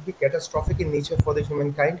changes which would be catastrophic in nature for the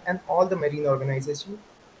humankind and all the marine organization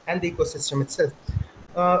and the ecosystem itself.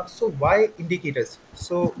 So why indicators?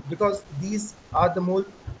 So because these are the more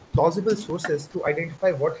plausible sources to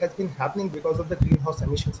identify what has been happening because of the greenhouse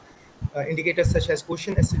emissions. Indicators such as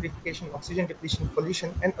ocean acidification, oxygen depletion,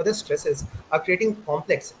 pollution, and other stresses are creating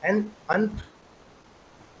complex and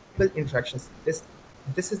unpredictable interactions.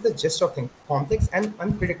 This is the gist of thing: complex and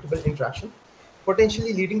unpredictable interaction,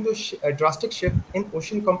 potentially leading to a drastic shift in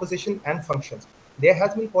ocean composition and functions. There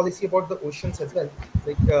has been policy about the oceans as well.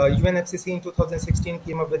 Like UNFCCC in 2016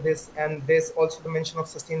 came up with this, and there's also the mention of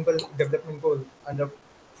Sustainable Development Goal under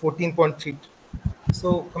 14.3.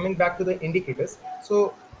 So coming back to the indicators,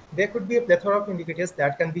 so there could be a plethora of indicators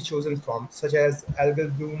that can be chosen from, such as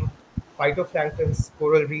algal bloom, phytoplanktons,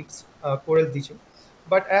 coral reefs, coral bleaching.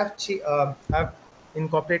 But I've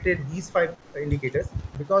incorporated these 5 indicators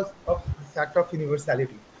because of the factor of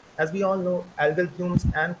universality. As we all know, algal blooms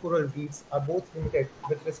and coral reefs are both limited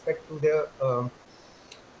with respect to their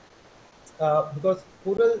because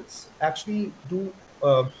corals actually do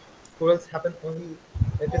corals happen only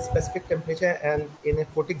at a specific temperature and in a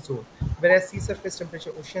photic zone, whereas sea surface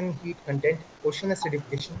temperature, ocean heat content, ocean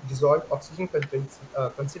acidification, dissolved oxygen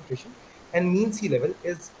concentration, and mean sea level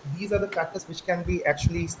is these are the factors which can be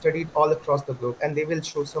actually studied all across the globe, and they will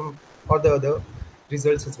show some or the other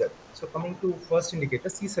results as well. So coming to first indicator,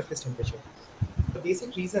 sea surface temperature. The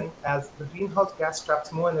basic reason, as the greenhouse gas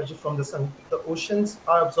traps more energy from the sun, the oceans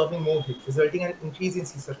are absorbing more heat, resulting in an increase in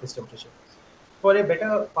sea surface temperature. For a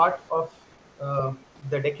better part of uh,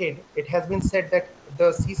 the decade, it has been said that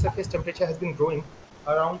the sea surface temperature has been growing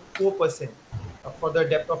around 4% for the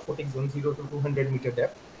depth of photic zone, 0 to 200-meter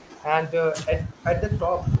depth. And at the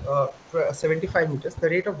top, for 75 meters, the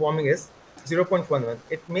rate of warming is 0.11.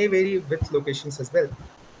 It may vary with locations as well.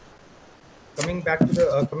 Coming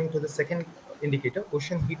to the second indicator,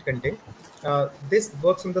 ocean heat content. This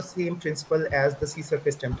works on the same principle as the sea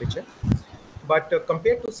surface temperature, but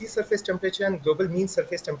compared to sea surface temperature and global mean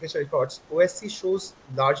surface temperature records, OSC shows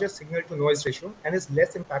larger signal to noise ratio and is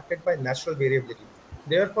less impacted by natural variability.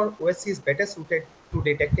 Therefore, OSC is better suited to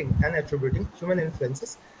detecting and attributing human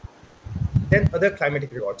influences than other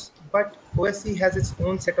climatic records. But OSC has its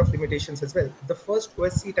own set of limitations as well. The first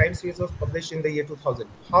OSC time series was published in the year 2000.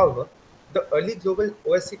 However, the early global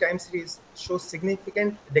OSC time series shows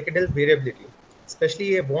significant decadal variability,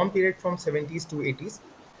 especially a warm period from 70s to 80s.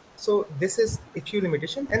 So this is a few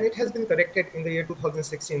limitation, and it has been corrected in the year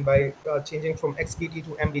 2016 by changing from XBT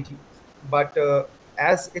to MBT. But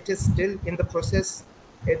as it is still in the process,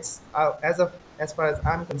 it's as far as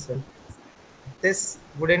I'm concerned, this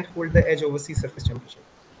wouldn't hold the edge over sea surface temperature.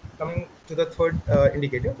 Coming to the third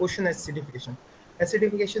indicator, ocean acidification.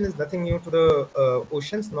 Acidification is nothing new to the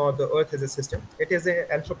oceans nor the Earth as a system. It is an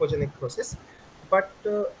anthropogenic process, but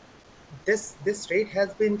this rate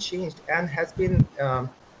has been changed and has been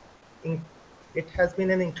in, it has been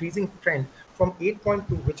an increasing trend from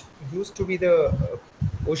 8.2, which used to be the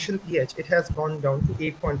ocean pH. It has gone down to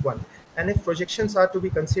 8.1. And if projections are to be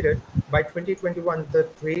considered, by 2021, the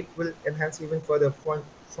rate will enhance even further from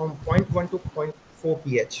 0.1 to 0.4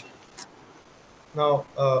 pH. Now,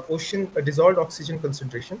 ocean dissolved oxygen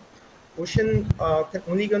concentration. Ocean can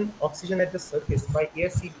only gain oxygen at the surface by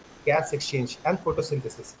air-sea gas exchange and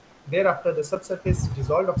photosynthesis. Thereafter, the subsurface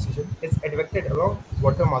dissolved oxygen is advected along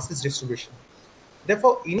water masses distribution.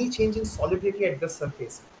 Therefore, any change in solubility at the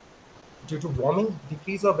surface due to warming,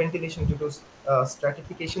 decrease of ventilation due to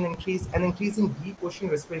stratification increase, and increase in deep ocean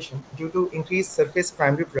respiration due to increased surface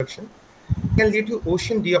primary production can lead to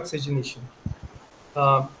ocean deoxygenation.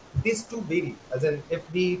 Uh, these two vary, as in if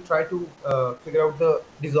we try to figure out the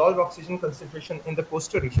dissolved oxygen concentration in the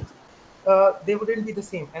coastal regions, they wouldn't be the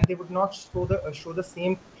same, and they would not show the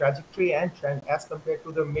same trajectory and trend as compared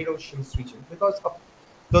to the mid-oceans region because of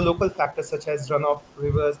the local factors such as runoff,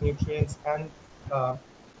 rivers, nutrients, and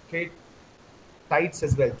trade tides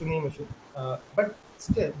as well, to name a few. But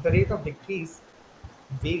still, the rate of decrease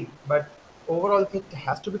vary. But overall, if it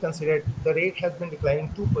has to be considered, the rate has been declining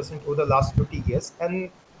 2% over the last 50 years, and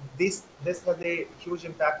this has a huge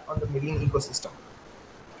impact on the marine ecosystem.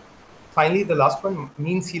 Finally, the last one,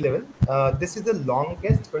 mean sea level. This is the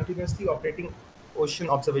longest continuously operating ocean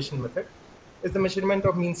observation method. Is the measurement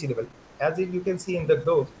of mean sea level. As if you can see in the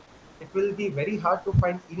globe, it will be very hard to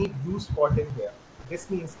find any blue spot in here. This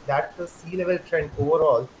means that the sea level trend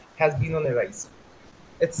overall has been on a rise.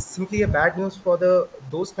 It's simply a bad news for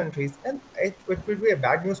those countries, and it will be a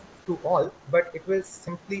bad news to all, but it will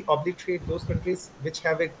simply obliterate those countries which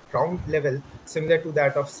have a ground level similar to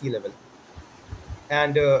that of sea level.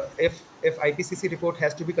 And if IPCC report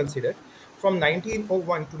has to be considered, from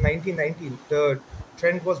 1901 to 1919, the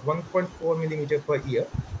trend was 1.4 millimeter per year,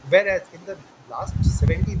 whereas in the last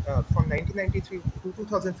 17, from 1993 to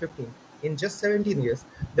 2015, in just 17 years,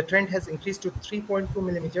 the trend has increased to 3.2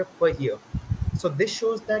 millimeter per year. So this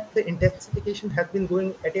shows that the intensification has been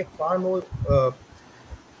going at a far more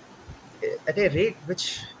at a rate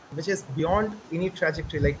which is beyond any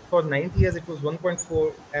trajectory. Like for 90 years it was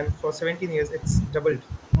 1.4, and for 17 years it's doubled,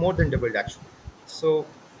 more than doubled actually. So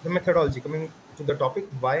the methodology, coming to the topic,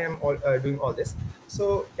 why I'm doing all this.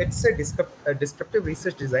 So it's a descriptive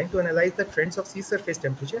research designed to analyze the trends of sea surface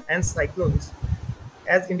temperature and cyclones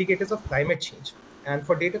as indicators of climate change. And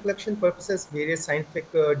for data collection purposes, various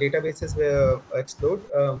scientific databases were explored.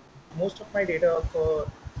 Most of my data for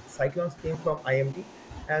cyclones came from IMD,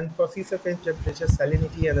 and for sea surface temperature,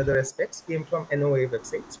 salinity, and other aspects came from NOAA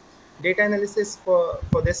websites. Data analysis for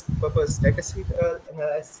this purpose,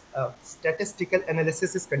 statistical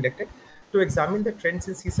analysis is conducted to examine the trends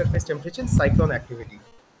in sea surface temperature and cyclone activity.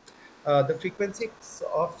 The frequencies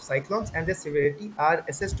of cyclones and their severity are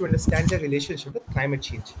assessed to understand their relationship with climate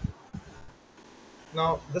change.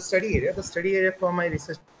 Now, the study area for my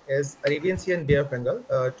research is Arabian Sea and Bay of Bengal.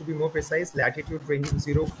 To be more precise, latitude ranging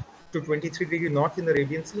 0 to 23-degree north in the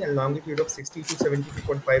Arabian Sea and longitude of 60 to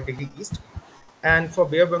 72.5-degree east. And for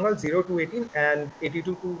Bay of Bengal, 0 to 18 and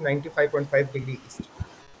 82 to 95.5-degree east.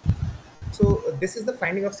 So this is the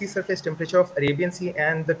finding of sea surface temperature of Arabian Sea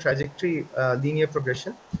and the trajectory linear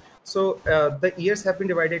progression. So the years have been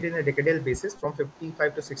divided in a decadal basis from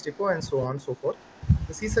 55 to 64 and so on and so forth.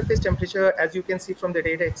 The sea surface temperature, as you can see from the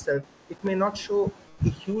data itself, it may not show a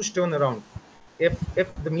huge turnaround.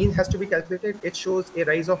 If the mean has to be calculated, it shows a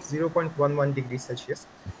rise of 0.11 degrees Celsius,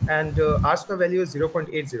 and R-square value is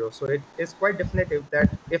 0.80. So it is quite definitive that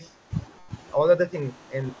if all other thing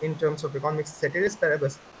in terms of economics ceteris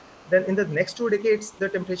paribus, then in the next 2 decades, the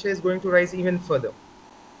temperature is going to rise even further.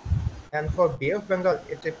 And for Bay of Bengal,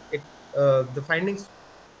 the findings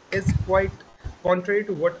is quite contrary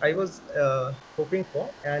to what I was hoping for,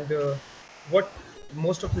 and what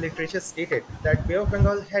most of the literature stated, that Bay of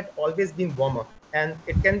Bengal had always been warmer. And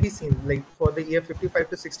it can be seen, like for the year 55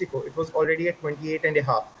 to 64, it was already at 28 and a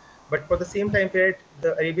half. But for the same time period,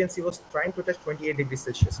 the Arabian Sea was trying to touch 28 degrees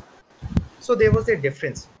Celsius. So there was a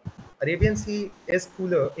difference. Arabian Sea is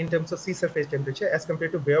cooler in terms of sea surface temperature as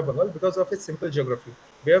compared to Bay of Bengal because of its simple geography.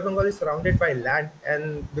 Bay of Bengal is surrounded by land,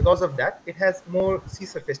 and because of that, it has more sea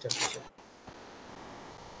surface temperature.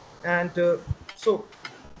 And so,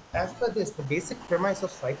 as per this, the basic premise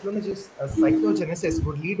of cyclogenesis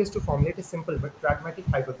would lead us to formulate a simple but pragmatic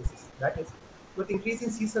hypothesis. That is, with increasing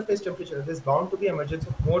sea surface temperature, there is bound to be emergence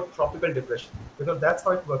of more tropical depression, because that's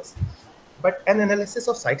how it works. But an analysis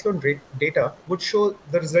of cyclone data would show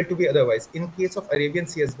the result to be otherwise in case of Arabian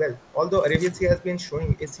Sea as well. Although Arabian Sea has been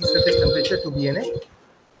showing its sea surface temperature to be in a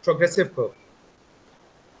progressive curve.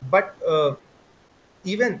 But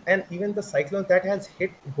even the cyclone that has hit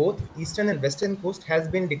both eastern and western coast has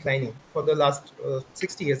been declining for the last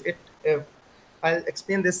 60 years. I'll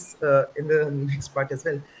explain this in the next part as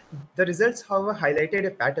well. The results, however, highlighted a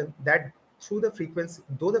pattern that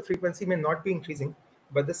though the frequency may not be increasing,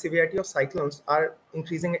 but the severity of cyclones are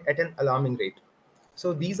increasing at an alarming rate.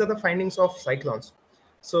 So these are the findings of cyclones.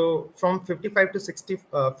 So from 55 to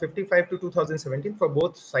 55 to 2017 for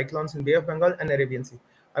both cyclones in Bay of Bengal and Arabian Sea.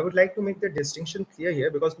 I would like to make the distinction clear here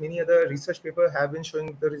because many other research papers have been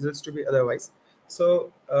showing the results to be otherwise.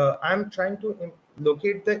 So I'm trying to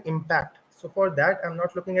locate the impact. So for that, I'm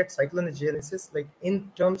not looking at cyclogenesis, like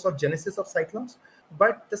in terms of genesis of cyclones,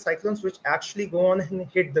 but the cyclones which actually go on and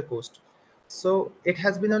hit the coast. So it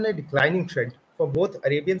has been on a declining trend for both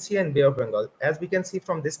Arabian Sea and Bay of Bengal. As we can see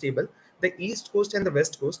from this table, the east coast and the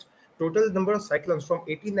west coast, total number of cyclones from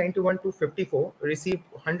 1891 to 54 received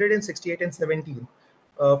 168 and 17,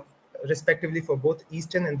 uh, respectively for both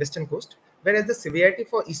eastern and western coast, whereas the severity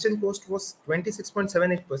for eastern coast was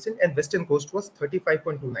 26.78% and western coast was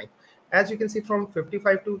 35.29. As you can see from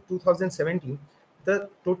 55 to 2017, the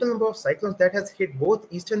total number of cyclones that has hit both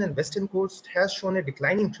eastern and western coast has shown a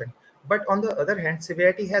declining trend. But on the other hand,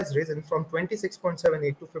 severity has risen from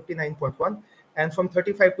 26.78 to 59.1 and from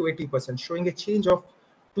 35 to 80%, showing a change of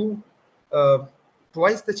two,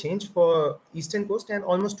 twice the change for eastern coast and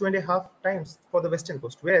almost 2.5 times for the western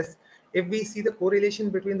coast. Whereas if we see the correlation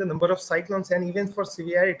between the number of cyclones and even for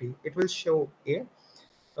severity, it will show a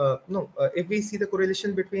if we see the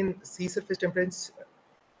correlation between sea surface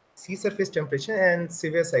temperature and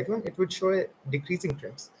severe cyclone, it would show a decreasing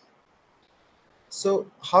trends. So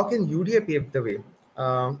how can UDA pave the way?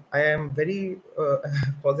 I am very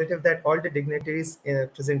positive that all the dignitaries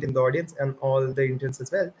present in the audience and all the interns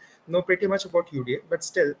as well know pretty much about UDA, but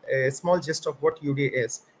still a small gist of what UDA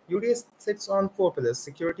is. UDA sits on 4 pillars: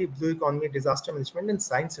 security, blue economy, disaster management, and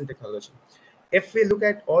science and technology. If we look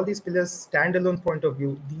at all these pillars standalone point of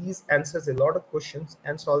view, these answers a lot of questions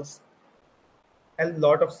and solves a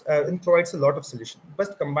lot of and provides a lot of solution.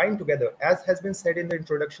 But combined together, as has been said in the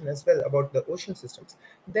introduction as well about the ocean systems,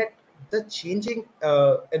 that the changing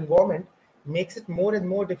environment makes it more and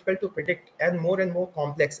more difficult to predict and more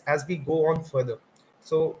complex as we go on further.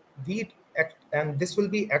 So and this will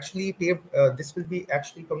be actually paved, this will be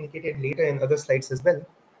actually communicated later in other slides as well.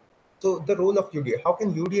 So the role of UDA, how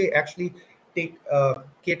can UDA actually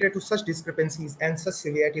cater to such discrepancies and such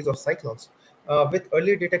severities of cyclones? With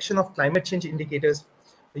early detection of climate change indicators,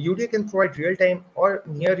 the UDA can provide real-time or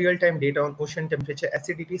near real-time data on ocean temperature,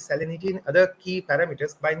 acidity, salinity, and other key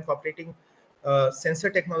parameters by incorporating sensor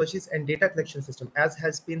technologies and data collection system, as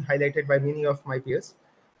has been highlighted by many of my peers.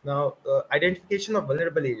 Now, identification of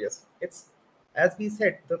vulnerable areas. It's, as we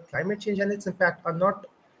said, the climate change and its impact are not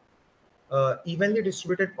evenly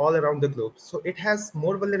distributed all around the globe. So it has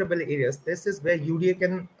more vulnerable areas. This is where UDA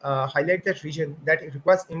can highlight that region that it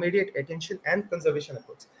requires immediate attention and conservation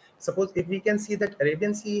efforts. Suppose if we can see that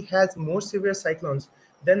Arabian Sea has more severe cyclones,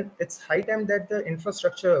 then it's high time that the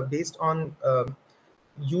infrastructure based on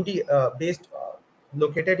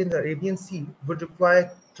located in the Arabian Sea would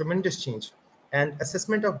require tremendous change and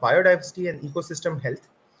assessment of biodiversity and ecosystem health.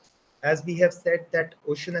 As we have said that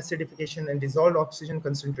ocean acidification and dissolved oxygen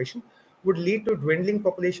concentration would lead to dwindling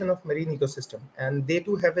population of marine ecosystem, and they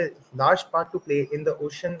too have a large part to play in the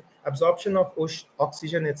ocean absorption of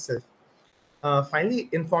oxygen itself. Finally,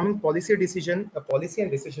 informing policy and decision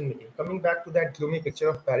making. Coming back to that gloomy picture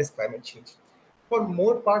of Paris climate change. For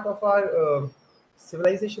more part of our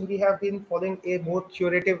civilization, we have been following a more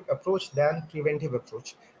curative approach than preventive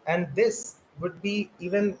approach, and this would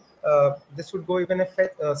go even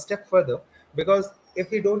a step further, because if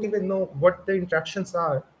we don't even know what the interactions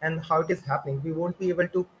are and how it is happening, we won't be able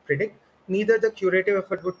to predict. Neither the curative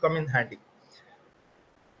effort would come in handy.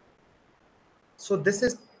 So this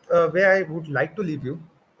is where I would like to leave you.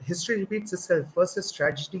 History repeats itself. First is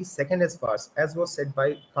tragedy, second is farce, as was said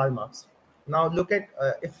by Karl Marx. Now look at,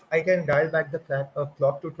 if I can dial back the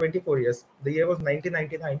clock to 24 years, the year was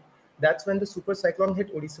 1999. That's when the super cyclone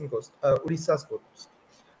hit Odisha's coast.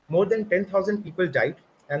 More than 10,000 people died,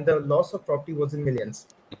 and the loss of property was in millions.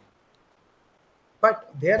 But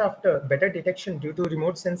thereafter, better detection due to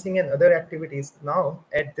remote sensing and other activities. Now,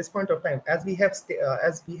 at this point of time, as we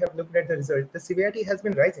have looked at the result, the severity has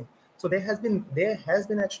been rising. So there has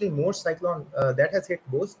been actually more cyclone that has hit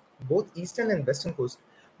both eastern and western coast,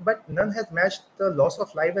 but none has matched the loss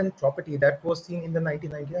of life and property that was seen in the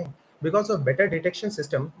 1999. Because of better detection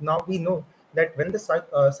system, now we know that when the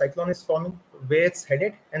cyclone is forming, where it's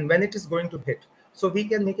headed, and when it is going to hit. So we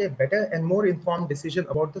can make a better and more informed decision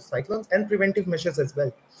about the cyclones and preventive measures as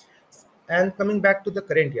well. And coming back to the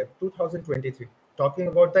current year, 2023, talking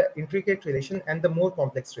about the intricate relation and the more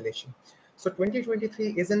complex relation. So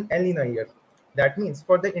 2023 is an El Nino year. That means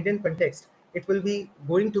for the Indian context, it will be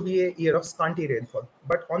going to be a year of scanty rainfall.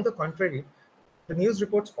 But on the contrary, the news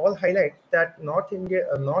reports all highlight that North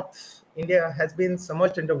India has been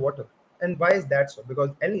submerged underwater. And why is that so? Because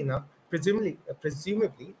El Nino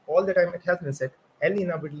presumably, all the time it has been said, El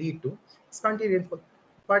Nino would lead to scanty rainfall.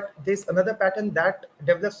 But there's another pattern that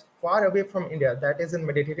develops far away from India, that is in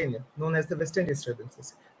Mediterranean, known as the Western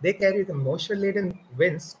disturbances. They carry the moisture-laden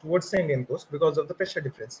winds towards the Indian coast because of the pressure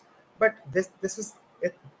difference. But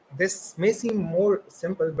this may seem more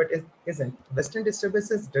simple, but it isn't. Western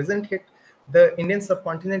disturbances doesn't hit the Indian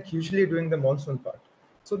subcontinent usually during the monsoon part.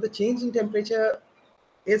 So the change in temperature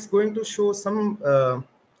is going to show some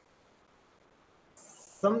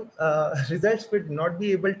results would not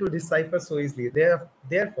be able to decipher so easily.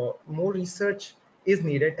 Therefore, more research is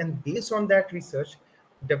needed, and based on that research,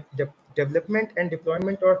 development and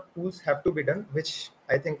deployment of tools have to be done, which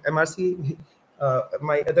I think MRC,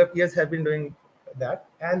 my other peers have been doing that,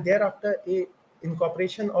 and thereafter a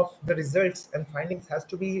incorporation of the results and findings has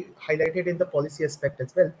to be highlighted in the policy aspect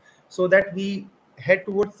as well, so that we head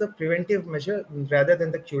towards the preventive measure rather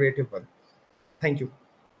than the curative one. Thank you.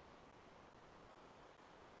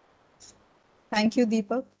 Thank you,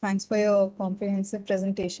 Deepak. Thanks for your comprehensive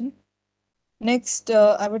presentation. Next,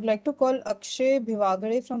 I would like to call Akshay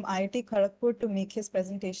Bhivagare from IIT Kharagpur to make his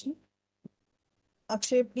presentation.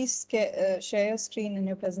 Akshay, please share your screen and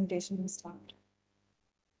your presentation and start.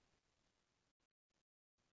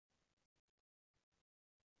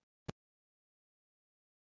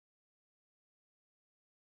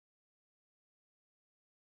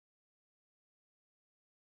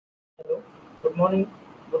 Hello, good morning.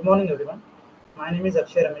 Good morning, everyone. My name is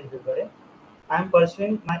Akshay Ramesh Bhivagare. I am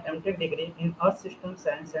pursuing my MTech degree in Earth System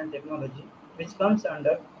Science and Technology, which comes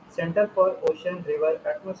under Center for Ocean, River,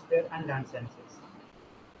 Atmosphere and Land Sciences.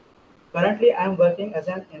 Currently, I am working as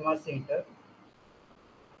an MRC intern.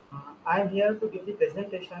 I am here to give the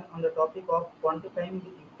presentation on the topic of quantifying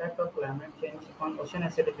the impact of climate change on ocean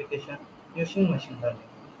acidification using machine learning.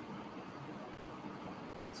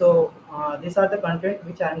 So, these are the content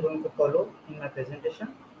which I am going to follow in my presentation.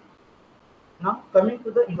 Now, coming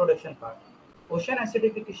to the introduction part. Ocean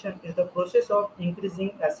acidification is the process of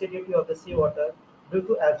increasing acidity of the seawater due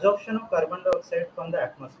to absorption of carbon dioxide from the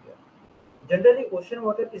atmosphere. Generally, ocean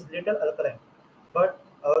water is little alkaline, but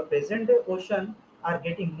our present day ocean are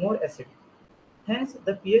getting more acidic. Hence,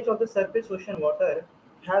 the pH of the surface ocean water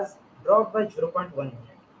has dropped by 0.1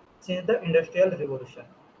 unit since the Industrial Revolution.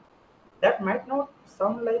 That might not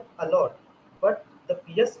sound like a lot, but the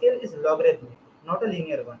pH scale is logarithmic, not a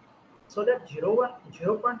linear one. So that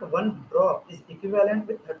 0.1 drop is equivalent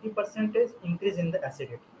with 30% increase in the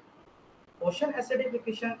acidity. Ocean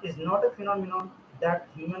acidification is not a phenomenon that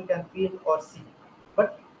human can feel or see,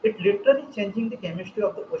 but it literally changing the chemistry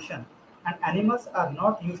of the ocean, and animals are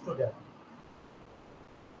not used to that.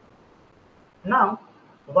 Now,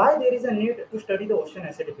 why there is a need to study the ocean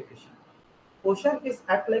acidification? Ocean is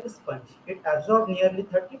act like a sponge. It absorbs nearly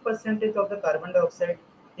 30% of the carbon dioxide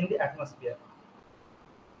in the atmosphere.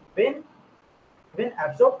 When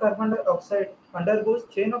absorbed carbon dioxide undergoes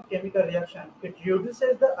chain of chemical reaction, it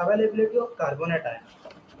reduces the availability of carbonate ion.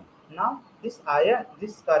 Now, these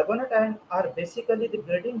carbonate ion are basically the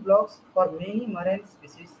building blocks for many marine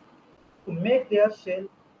species to make their shell,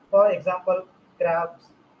 for example, crabs,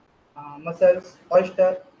 mussels,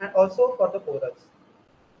 oyster, and also for the corals.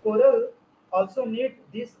 Coral also need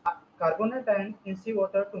this carbonate ion in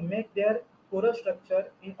seawater to make their coral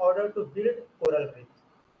structure in order to build coral reefs.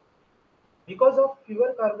 Because of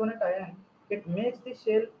fewer carbonate ion, it makes the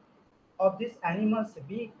shell of these animals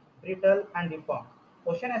weak, brittle, and deformed.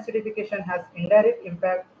 Ocean acidification has indirect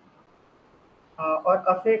impact or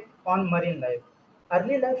effect on marine life.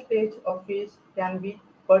 Early life stage of fish can be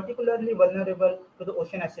particularly vulnerable to the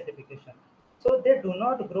ocean acidification. So they do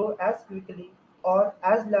not grow as quickly or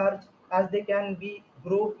as large as they can be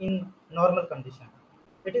grow in normal condition.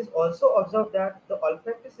 It is also observed that the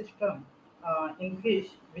olfactory system in fish,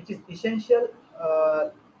 which is essential,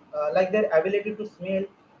 like their ability to smell,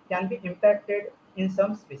 can be impacted in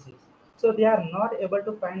some species. So they are not able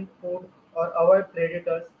to find food or avoid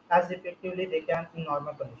predators as effectively they can in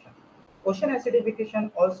normal conditions. Ocean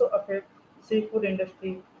acidification also affects seafood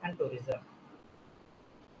industry and tourism.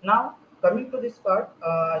 Now, coming to this part,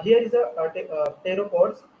 here is a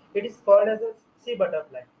pteropods. It is called as a sea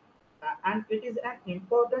butterfly, and it is an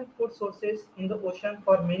important food sources in the ocean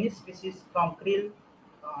for many species, from krill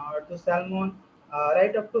to salmon,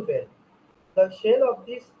 right up to whale. The shell of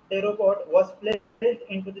this pteropod was placed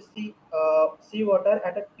into the seawater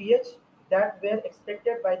at a pH that were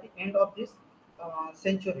expected by the end of this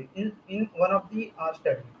century in one of the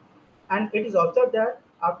study. And it is observed that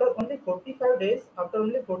after only 45 days,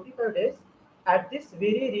 at this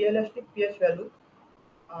very realistic pH value,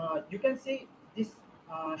 you can see this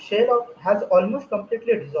shell has almost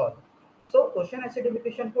completely dissolved. So ocean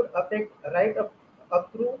acidification could affect right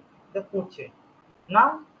up through the food chain.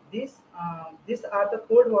 Now these are the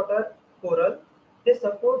cold water coral. They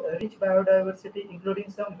support rich biodiversity, including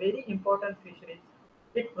some very important fisheries.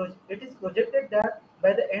 It is projected that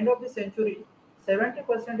by the end of the century,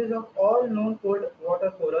 70% of all known cold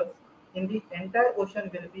water corals in the entire ocean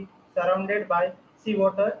will be surrounded by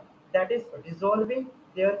seawater that is dissolving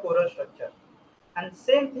their coral structure. And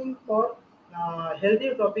same thing for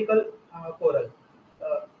healthy tropical coral.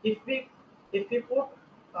 If we put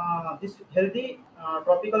this healthy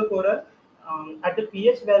tropical coral at the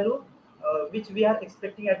pH value which we are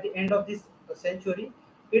expecting at the end of this century,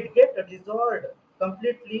 it get dissolved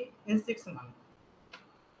completely in 6 months.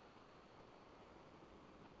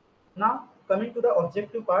 Now, coming to the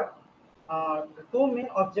objective part, the two main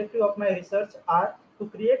objectives of my research are to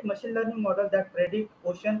create machine learning model that predict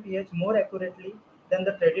ocean pH more accurately than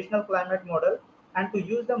the traditional climate model, and to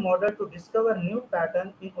use the model to discover new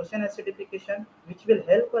pattern in ocean acidification, which will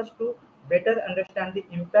help us to better understand the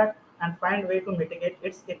impact and find way to mitigate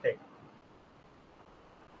its effect.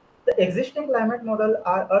 The existing climate model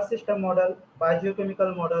are Earth system model,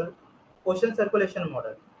 biogeochemical model, ocean circulation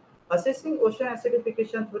model. Assessing ocean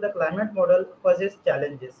acidification through the climate model poses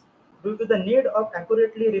challenges due to the need of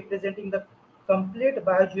accurately representing the complete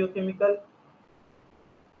biogeochemical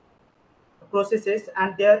processes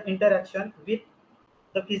and their interaction with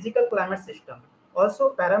the physical climate system.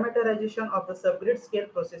 Also, parameterization of the subgrid scale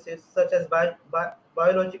processes such as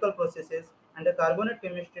biological processes and the carbonate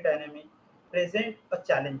chemistry dynamic present a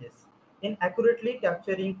challenges in accurately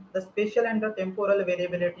capturing the spatial and the temporal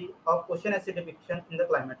variability of ocean acidification in the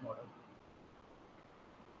climate model.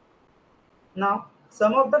 Now,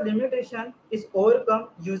 some of the limitation is overcome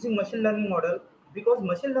using machine learning model because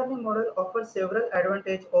machine learning model offers several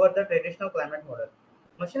advantages over the traditional climate model.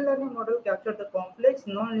 Machine learning model capture the complex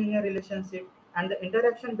non-linear relationship and the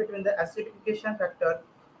interaction between the acidification factor,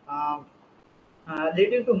 um,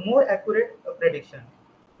 leading to more accurate prediction.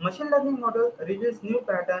 Machine learning model reveals new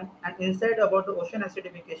pattern and insight about the ocean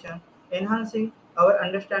acidification, enhancing our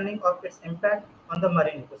understanding of its impact on the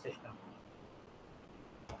marine ecosystem.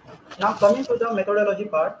 Now coming to the methodology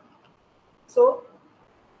part. So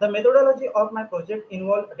the methodology of my project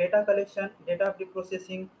involved data collection, data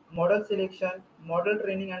preprocessing, model selection, model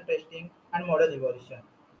training and testing, and model evaluation.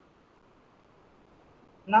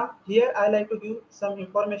 Now here I like to give some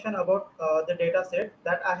information about the data set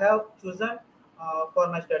that I have chosen for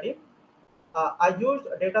my study. I used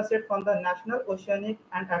a data set from the National Oceanic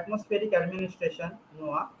and Atmospheric Administration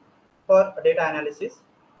 (NOAA) for data analysis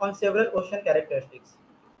on several ocean characteristics.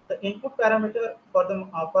 The input parameter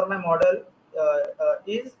for my model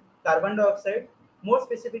is carbon dioxide. More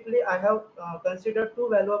specifically, I have considered two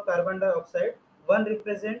values of carbon dioxide. One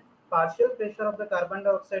represent partial pressure of the carbon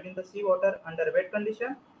dioxide in the seawater under wet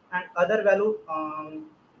condition, and other value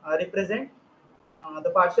represent the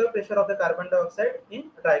partial pressure of the carbon dioxide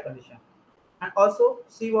in dry condition, and also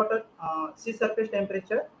seawater, sea surface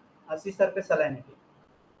temperature, sea surface salinity.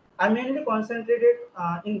 I mainly concentrated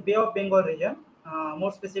in Bay of Bengal region,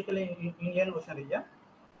 more specifically in Indian Ocean region.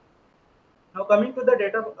 Now coming to the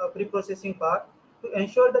data pre-processing part, to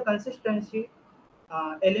ensure the consistency,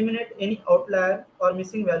 eliminate any outlier or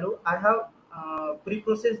missing value, I have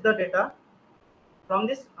pre-processed the data from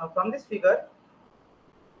this figure.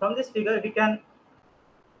 From this figure,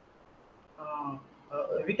 uh,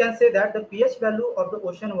 we can say that the pH value of the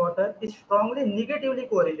ocean water is strongly negatively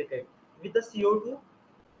correlated with the CO2,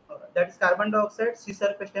 that is carbon dioxide, sea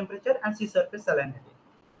surface temperature, and sea surface salinity.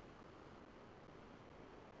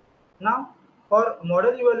 Now, for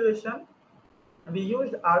model evaluation, we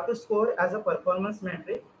used R2 score as a performance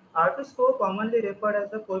metric. R2 score commonly referred as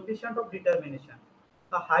the coefficient of determination.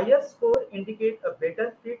 A higher score indicates a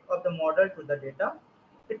better fit of the model to the data.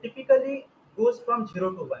 It typically goes from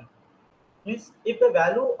 0 to 1. Means if the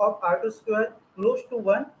value of R2 square close to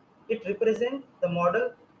 1, it represents the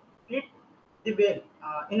model fit the well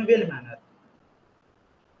in a well manner.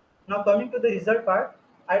 Now coming to the result part,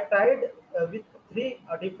 I tried with three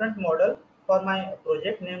different model for my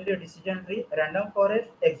project, namely decision tree, random forest,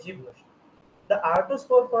 XGBoost. The R2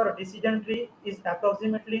 score for decision tree is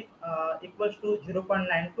approximately equals to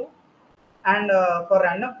 0.92, and for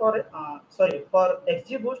random for for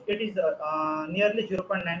XGBoost it is nearly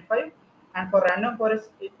 0.95, and for random forest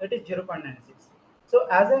it is 0.96. So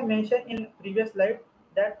as I mentioned in previous slide,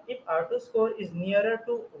 that if R2 score is nearer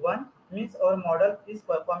to 1, means our model is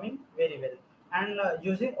performing very well, and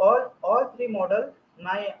using all three model,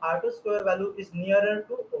 my R2 square value is nearer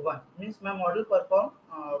to 1, means my model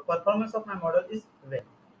performance of my model is well.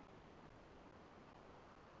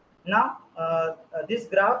 Now, this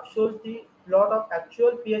graph shows the plot of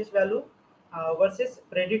actual pH value versus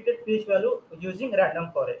predicted pH value using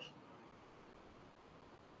random forest.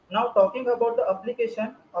 Now, talking about the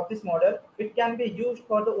application of this model, it can be used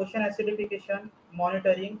for the ocean acidification,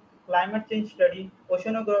 monitoring, climate change study,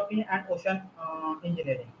 oceanography, and ocean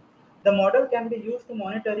engineering. The model can be used to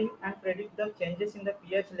monitoring and predict the changes in the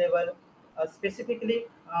pH level, specifically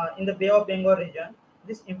in the Bay of Bengal region.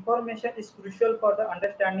 This information is crucial for the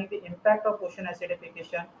understanding the impact of ocean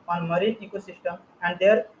acidification on marine ecosystem and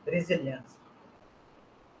their resilience.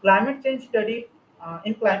 Climate change study,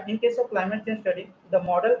 in case of climate change study, the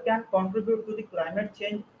model can contribute to the climate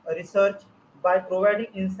change research by providing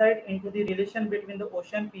insight into the relation between the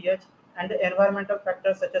ocean pH and the environmental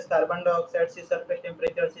factors such as carbon dioxide, sea surface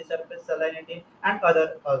temperature, sea surface salinity, and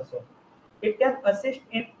other also. It can assist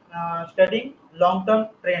in studying long-term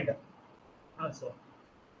trend also.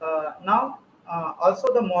 Also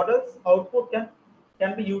the model's output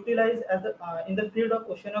can be utilized as in the field of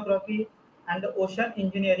oceanography and the ocean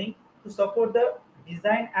engineering to support the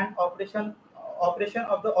design and operation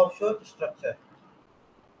of the offshore structure.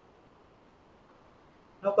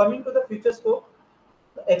 Now coming to the future scope,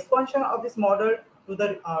 the expansion of this model to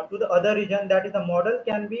the other region, that is the model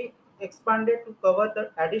can be expanded to cover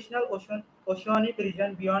the additional oceanic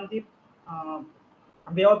region beyond the uh,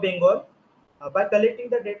 Bay of Bengal by collecting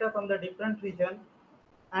the data from the different region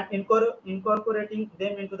and incorporating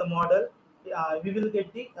them into the model. We will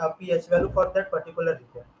get the pH value for that particular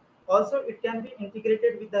region. Also, it can be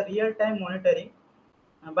integrated with the real-time monitoring.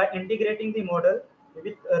 By integrating the model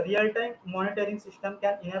with a real-time monitoring system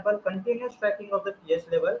can enable continuous tracking of the pH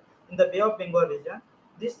level in the Bay of Bengal region.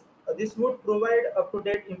 This would provide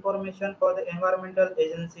up-to-date information for the environmental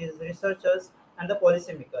agencies, researchers, and the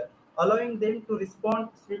policymaker, allowing them to respond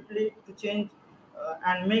swiftly to change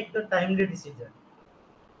and make the timely decision.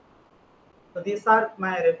 So these are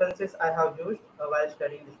my references I have used while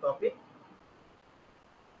studying this topic.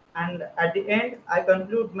 And at the end, I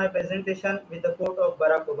conclude my presentation with the quote of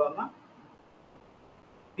Barack Obama.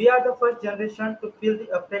 We are the first generation to feel the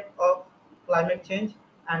effect of climate change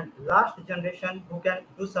and last generation who can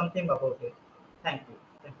do something about it. Thank you.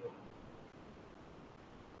 Thank you.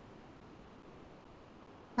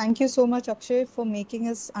 Thank you so much, Akshay, for making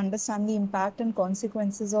us understand the impact and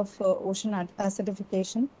consequences of ocean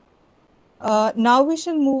acidification. Now we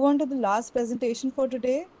shall move on to the last presentation for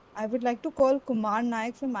today. I would like to call Kumar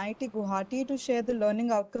Naik from IIT Guwahati to share the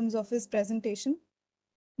learning outcomes of his presentation.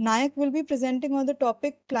 Naik will be presenting on the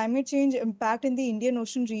topic climate change impact in the Indian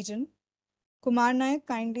Ocean region. Kumar Naik,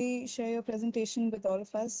 kindly share your presentation with all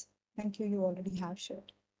of us. Thank you, you already have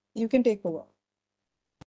shared. You can take over.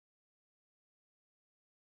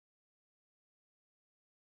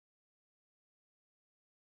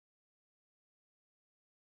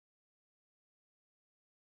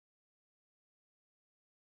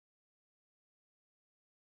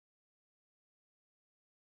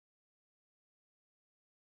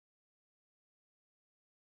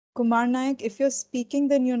 Kumar Naik, if you're speaking,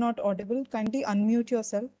 then you're not audible. Kindly unmute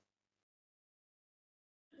yourself.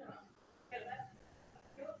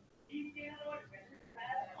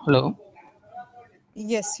 Hello.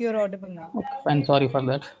 Yes, you're audible now. Okay, fine. Sorry for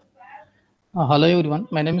that. Hello everyone.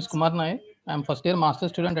 My name is Kumar Nayak. I am first year master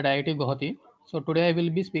student at IIT Guwahati. So today I will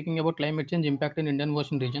be speaking about climate change impact in Indian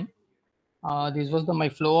Ocean region. This was my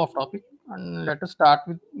flow of topic, and let us start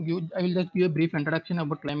with you. I will just give a brief introduction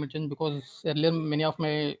about climate change because earlier many of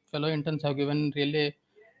my fellow interns have given really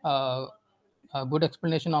a good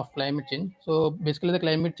explanation of climate change. So basically, the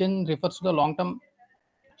climate change refers to the long-term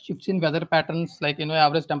shifts in weather patterns like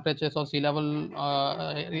average temperatures or sea level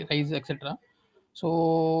rise, etc.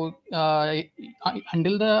 So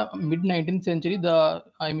until the mid 19th century, the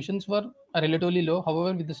emissions were relatively low.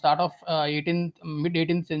 However, with the start of mid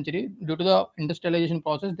 18th century, due to the industrialization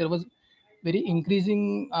process, there was very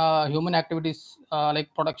increasing human activities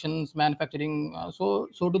like productions, manufacturing. So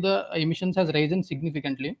to the emissions has risen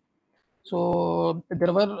significantly. So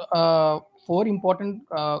there were four important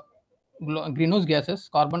greenhouse gases: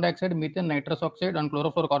 carbon dioxide, methane, nitrous oxide, and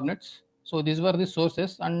chlorofluorocarbons. So these were the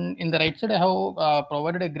sources. And in the right side, I have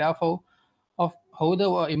provided a graph of how the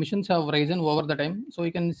emissions have risen over the time. So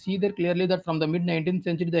you can see there clearly that from the mid 19th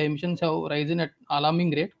century, the emissions have risen at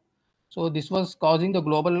alarming rate. So this was causing the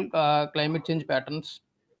global climate change patterns.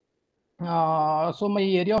 So my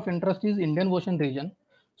area of interest is Indian Ocean region.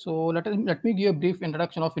 So let me give a brief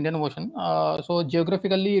introduction of Indian Ocean. So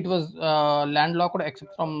geographically, it was landlocked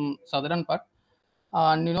except from southern part,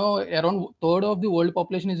 and around third of the world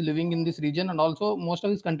population is living in this region, and also most of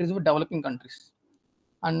these countries were developing countries.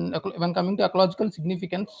 And when coming to ecological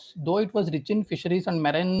significance, though it was rich in fisheries and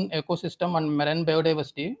marine ecosystem and marine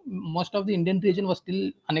biodiversity, most of the Indian region was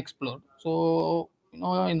still unexplored. So,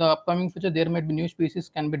 in the upcoming future, there might be new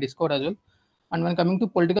species can be discovered as well. And when coming to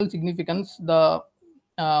political significance, the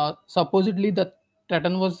supposedly the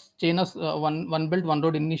Triton was China's one belt one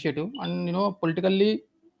road initiative, and politically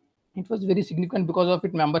it was very significant because of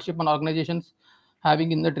its membership and organizations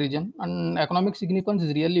having in that region. And economic significance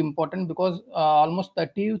is really important because almost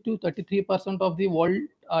 30 to 33% of the world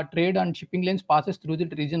trade and shipping lanes passes through the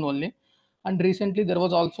region only. And recently there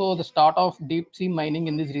was also the start of deep sea mining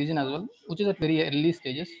in this region as well, which is at very early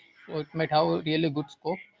stages. So it might have a really good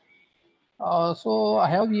scope. So I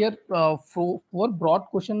have here four broad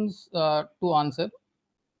questions to answer.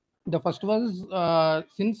 The first was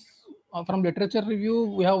since from literature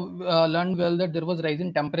review, we have learned well that there was rise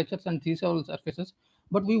in temperatures and sea level surfaces,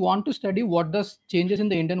 but we want to study what does changes in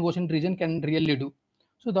the Indian Ocean region can really do.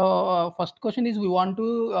 So the first question is we want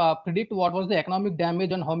to predict what was the economic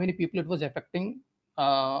damage and how many people it was affecting,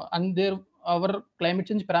 and there our climate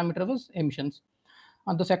change parameter was emissions.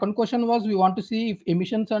 And the second question was we want to see if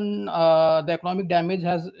emissions and the economic damage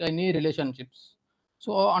has any relationships.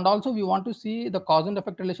 So, and also we want to see the cause and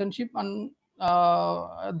effect relationship. And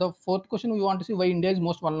the fourth question, we want to see why India is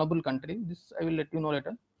most vulnerable country. This I will let you know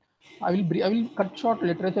later. I will cut short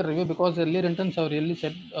literature review because earlier interns have really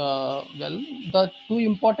said well. The two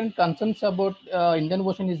important concerns about Indian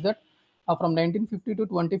Ocean is that from 1950 to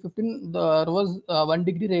 2015, there was 1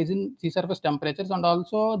 degree rise in sea surface temperatures, and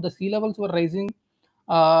also the sea levels were rising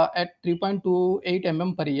at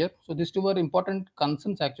 3.28 per year. So these two were important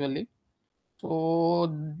concerns actually.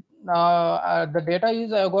 So the data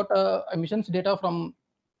is I got emissions data from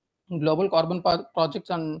global carbon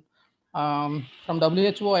projects, and from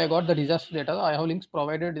WHO I got the disaster data. I have links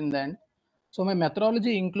provided in the end. So my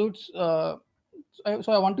methodology includes so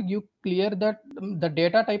I want to give clear that the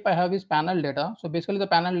data type I have is panel data. So basically the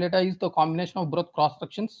panel data is the combination of both cross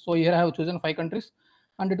sections. So here I have chosen 5 countries,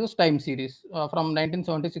 and it was time series from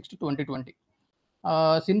 1976 to 2020.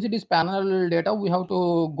 Since it is panel data, we have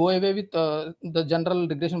to go away with the general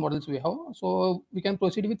regression models we have. So we can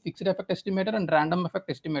proceed with fixed effect estimator and random effect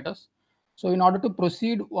estimators. So in order to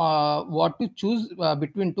proceed, what to choose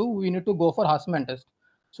between two, we need to go for Hassman test.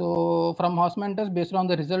 So from Hassman test, based on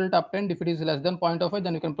the result obtained, if it is less than 0.05,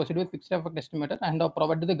 then you can proceed with fixed effect estimator, and I've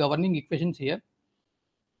provided the governing equations here.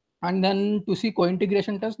 And then to see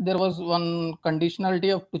co-integration test, there was one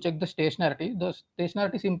conditionality of to check the stationarity. The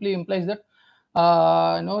stationarity simply implies that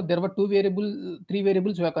there were three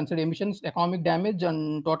variables we have considered: emissions, economic damage,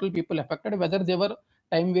 and total people affected, whether they were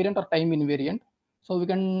time variant or time invariant. So we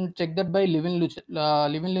can check that by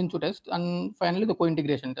Levin-Linchu test, and finally the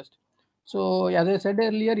co-integration test. So as I said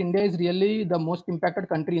earlier, India is really the most impacted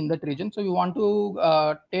country in that region. So we want to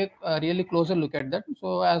take a really closer look at that.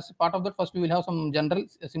 So as part of that, first we will have some general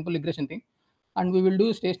simple regression thing, and we will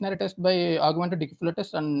do stationary test by augmented Dickey-Fuller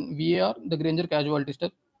test and VAR, the Granger casualty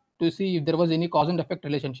test, to see if there was any cause and effect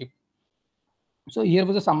relationship. So here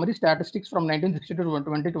was a summary statistics from 1960 to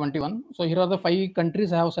 2021. So here are the 5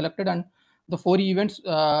 countries I have selected, and the 4 events,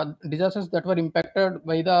 disasters that were impacted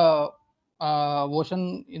by the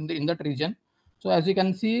ocean in that region. So as you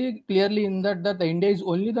can see clearly in that the India is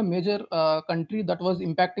only the major country that was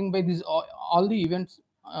impacting by these all the events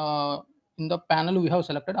in the panel we have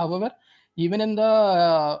selected. However, even in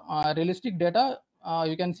the realistic data,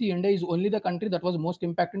 you can see India is only the country that was most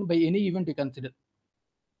impacted by any event you consider.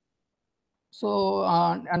 So,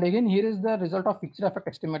 and again, here is the result of fixed effect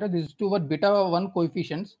estimator. These two were beta 1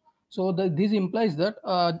 coefficients. So this implies that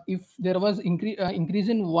if there was increase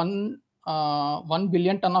in 1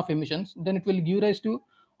 billion ton of emissions, then it will give rise to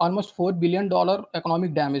almost $4 billion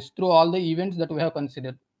economic damage through all the events that we have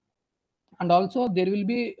considered. And also there will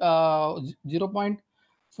be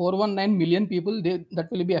 0.419 million people that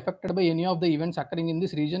will be affected by any of the events occurring in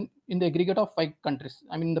this region in the aggregate of 5 countries.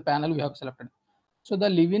 I mean, the panel we have selected. So the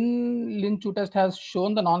Levin-Linchu test has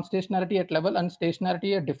shown the non-stationarity at level and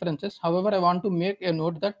stationarity at differences. However, I want to make a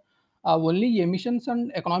note that only emissions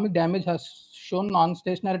and economic damage has shown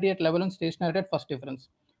non-stationarity at level and stationarity at first difference.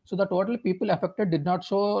 So the total people affected did not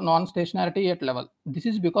show non-stationarity at level. This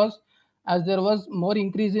is because as there was more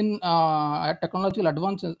increase in technological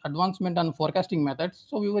advancement and forecasting methods,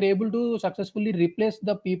 so we were able to successfully replace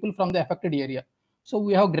the people from the affected area. So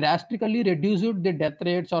we have drastically reduced the death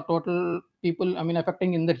rates or total people, I mean,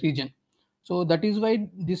 affecting in the region. So that is why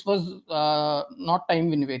this was not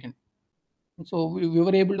time invariant. So we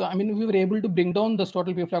were able to, I mean, we were able to bring down the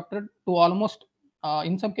total people affected to almost,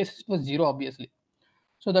 in some cases it was 0, obviously.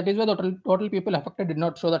 So that is why the total people affected did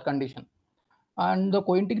not show that condition. And the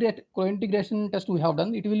co-integration test we have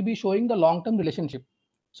done, it will be showing the long-term relationship.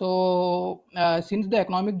 So since the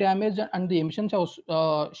economic damage and the emissions have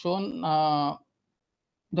shown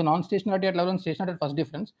the non-stationarity at level and stationarity at first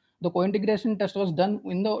difference, the co-integration test was done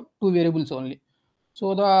in the two variables only.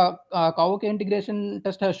 So the Kawok integration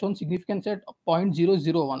test has shown significance at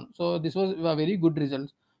 0.001. So this was a very good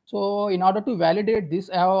result. So in order to validate this,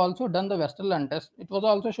 I have also done the Westerland test. It was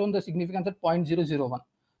also shown the significance at 0.001.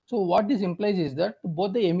 So what this implies is that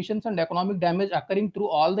both the emissions and economic damage occurring through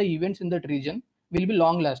all the events in that region will be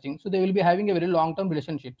long lasting. So they will be having a very long-term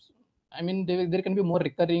relationships. I mean, there can be more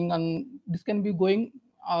recurring, and this can be going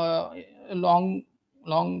long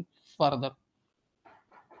further.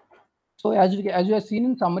 So as you have seen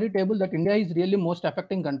in summary table that India is really most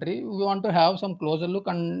affecting country, we want to have some closer look,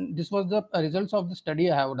 and this was the results of the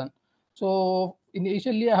study I have done. So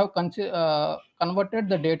initially I have converted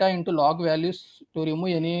the data into log values to remove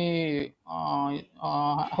any high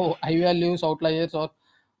values, outliers, or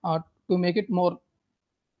to make it more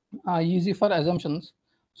easy for assumptions.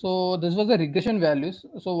 So this was the regression values.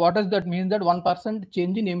 So what does that mean? That 1%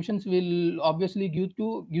 change in emissions will obviously gives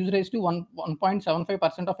rise to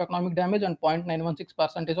 1.75% of economic damage and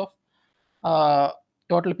 0.916% of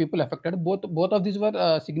total people affected. Both of these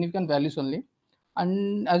were significant values only.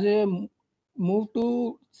 And as a move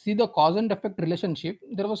to see the cause and effect relationship,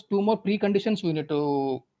 there was two more preconditions we need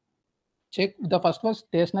to check. The first was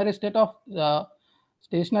stationary state of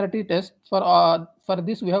stationarity test. For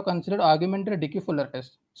this, we have considered augmented Dickey-Fuller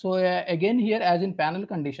test. So again here, as in panel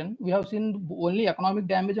condition, we have seen only economic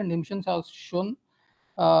damage and emissions have shown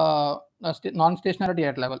non-stationarity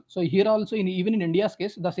at level. So here also, even in India's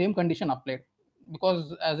case, the same condition applied,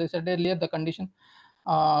 because as I said earlier, the condition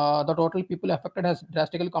the total people affected has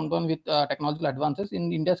drastically come down with technological advances.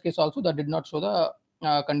 In India's case also, that did not show the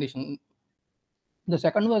condition. The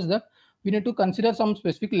second was that we need to consider some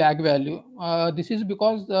specific lag value. This is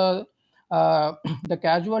because the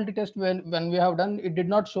casualty test, when we have done, it did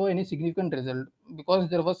not show any significant result, because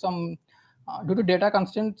there was some due to data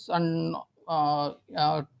constraints and for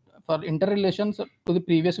interrelations to the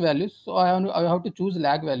previous values. So I have to choose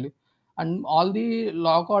lag value, and all the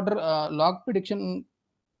log prediction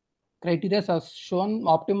criteria has shown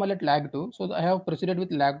optimal at lag 2. So I have proceeded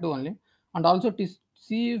with lag 2 only, and also to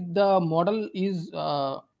see if the model is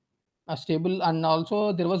stable, and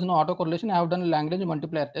also there was no autocorrelation. I have done a Lagrange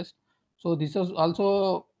multiplier test. So this was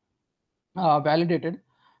also validated.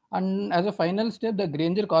 And as a final step, the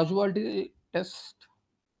Granger causality test,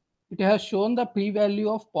 it has shown the p-value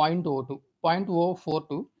of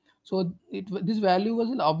 0.042. So this value was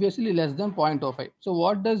obviously less than 0.05. So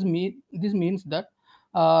what does this means that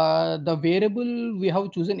the variable we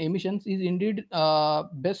have chosen, emissions, is indeed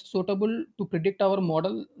best suitable to predict our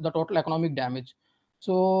model the total economic damage.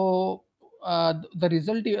 So the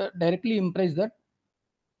result directly implies that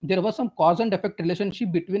there was some cause and effect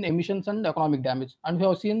relationship between emissions and economic damage, and we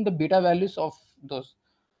have seen the beta values of those.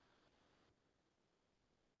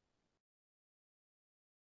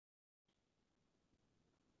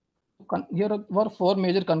 Here were four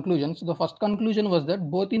major conclusions. The first conclusion was that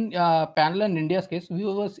both in panel and India's case, we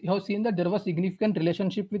have seen that there was significant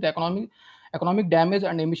relationship with economic damage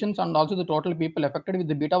and emissions, and also the total people affected with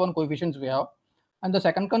the beta 1 coefficients we have. And the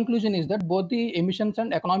second conclusion is that both the emissions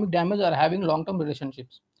and economic damage are having long-term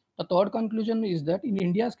relationships. The third conclusion is that in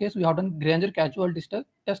India's case, we have done Granger casualty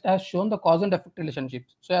test has shown the cause and effect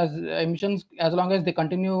relationships. So as emissions, as long as they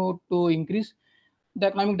continue to increase, the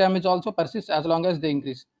economic damage also persists as long as they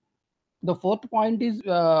increase. The fourth point is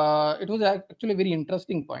it was actually a very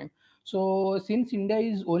interesting point. So since India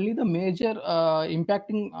is only the major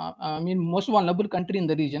impacting, most vulnerable country in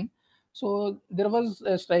the region, so there was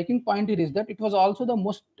a striking point here is that it was also the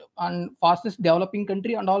most and fastest developing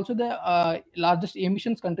country, and also the largest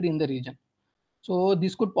emissions country in the region. So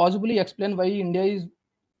this could possibly explain why India is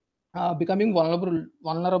becoming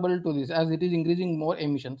vulnerable to this, as it is increasing more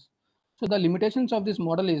emissions. So the limitations of this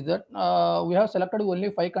model is that we have selected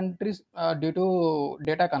only 5 countries due to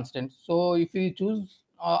data constraints. So if we choose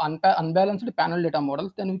unbalanced panel data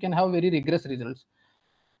models, then we can have very rigorous results.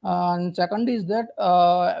 And second is that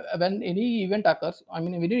when any event occurs,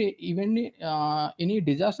 any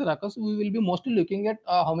disaster occurs, we will be mostly looking at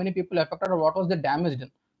how many people affected or what was the damage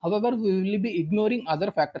done. However, we will be ignoring other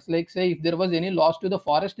factors, like say if there was any loss to the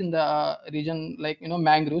forest in the region, like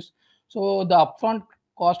mangroves. So the upfront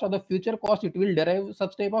cost or the future cost it will derive,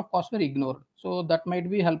 such type of costs were ignored. So that might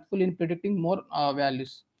be helpful in predicting more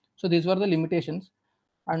values. So these were the limitations,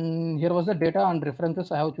 and here was the data and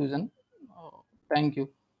references I have chosen. Thank you.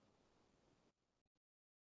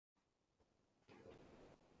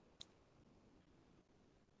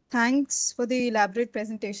 Thanks for the elaborate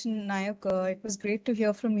presentation, Nayak. It was great to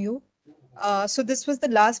hear from you. So this was the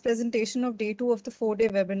last presentation of day 2 of the 4-day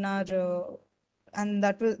webinar, and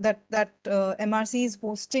that MRC is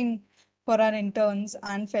hosting for our interns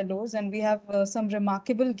and fellows, and we have some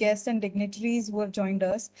remarkable guests and dignitaries who have joined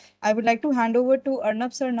us. I would like to hand over to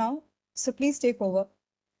Arnab sir now. So please take over.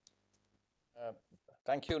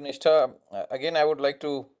 Thank you, Nishtha. Again, I would like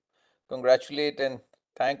to congratulate and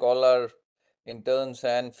thank all our interns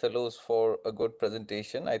and fellows for a good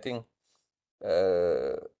presentation. I think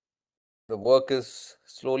the work is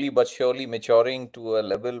slowly but surely maturing to a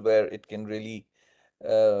level where it can really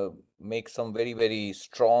make some very, very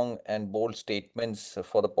strong and bold statements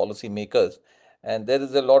for the policymakers. And there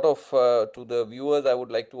is a lot of, to the viewers, I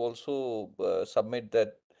would like to also submit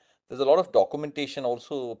that there's a lot of documentation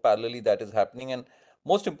also parallelly that is happening. And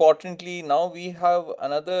most importantly, now we have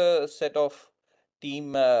another set of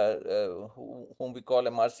team whom we call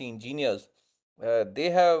MRC engineers. They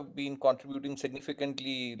have been contributing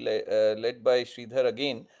significantly, led by Sridhar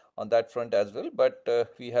again on that front as well. But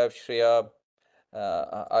we have Shreya,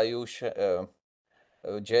 Ayush,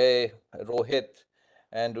 Jay, Rohit,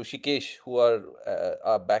 and Rushikesh, who are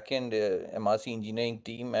our back-end MRC engineering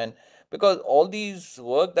team. And because all these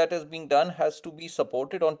work that is being done has to be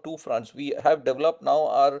supported on two fronts. We have developed now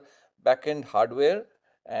our back-end hardware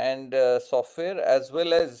and software, as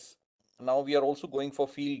well as now we are also going for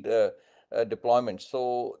field deployment.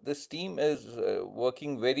 So this team is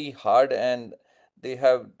working very hard, and they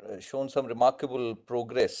have shown some remarkable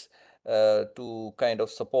progress to kind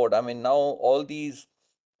of support. I mean, now all these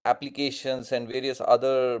applications and various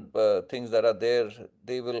other things that are there,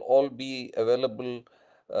 they will all be available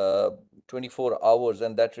 24 hours,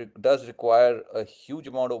 and that does require a huge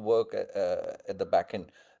amount of work at the back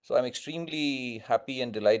end. So I'm extremely happy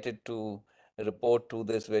and delighted to report to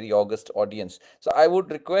this very august audience. So I would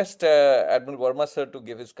request Admiral Verma sir to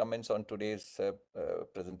give his comments on today's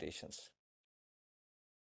presentations.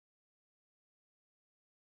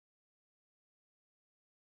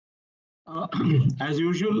 As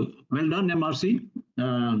usual, well done, MRC,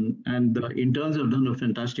 and the interns have done a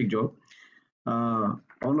fantastic job.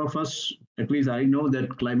 All of us, at least I know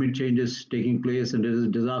that climate change is taking place and it is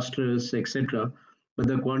disastrous, etc. But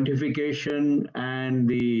the quantification and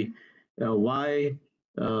the why,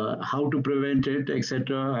 how to prevent it,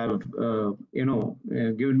 etc., have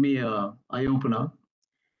given me a eye opener.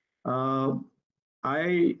 I'm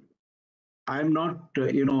not,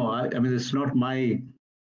 I mean, it's not my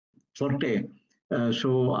forte.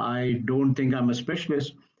 So I don't think I'm a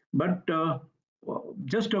specialist, but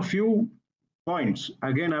just a few points.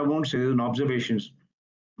 Again, I won't say an observations.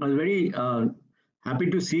 I was very happy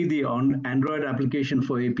to see the on Android application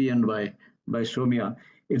for APNY by Somya.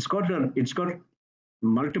 It's got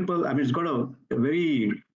multiple. I mean, it's got a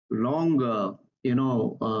very long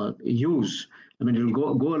use. I mean,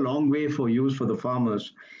 it'll go a long way for use for the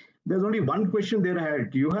farmers. There's only one question there I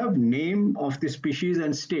had. You have name of the species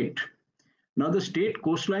and state. Now the state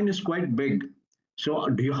coastline is quite big. So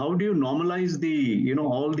how do you normalize the,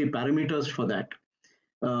 all the parameters for that?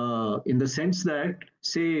 In the sense that,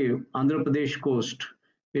 say, Andhra Pradesh coast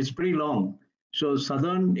is pretty long. So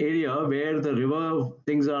southern area where the river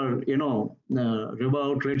things are, river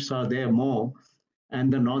outlets are there more,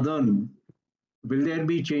 and the northern, will there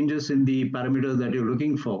be changes in the parameters that you're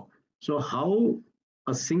looking for? So how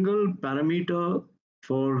a single parameter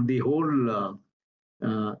for the whole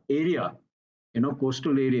area,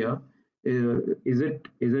 coastal area, is it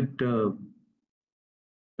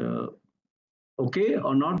okay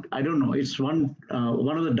or not? I don't know. It's one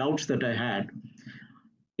of the doubts that I had.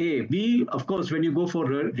 B, of course, when you go for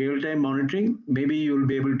real-time monitoring, maybe you'll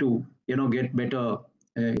be able to, get better.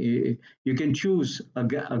 You can choose a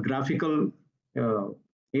graphical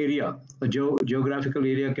area. A geographical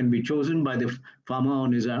area can be chosen by the farmer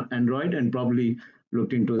on his Android and probably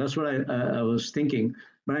looked into. That's what I was thinking.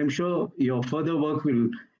 But I'm sure your further work will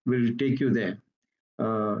take you there.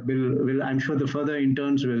 I'm sure the further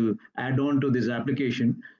interns will add on to this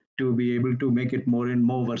application to be able to make it more and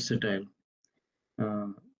more versatile.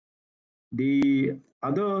 The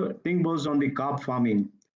other thing was on the carp farming.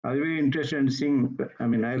 I was very interested in seeing, I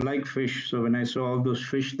mean, I like fish. So when I saw all those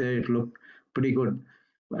fish there, it looked pretty good.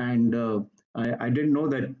 And I didn't know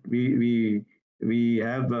that we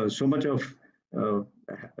have so much of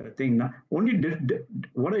thing. Now,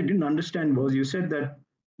 what I didn't understand was you said that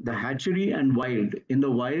the hatchery and wild. In the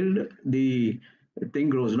wild, the thing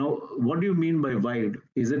grows. Now, what do you mean by wild?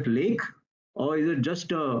 Is it lake or is it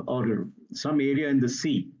just or some area in the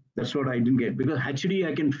sea? That's what I didn't get. Because hatchery,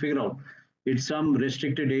 I can figure out. It's some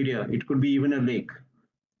restricted area. It could be even a lake.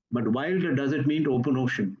 But wild, does it mean open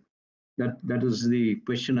ocean? That is the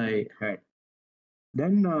question I had.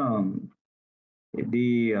 Then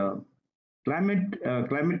the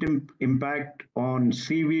climate impact on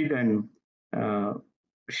seaweed and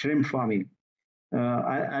shrimp farming.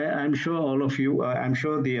 I'm sure all of you, I'm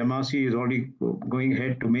sure the MRC is already going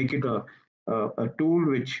ahead to make it a tool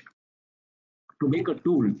to make a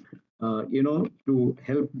tool, to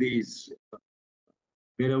help these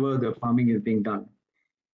wherever the farming is being done.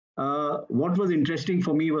 What was interesting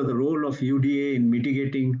for me was the role of UDA in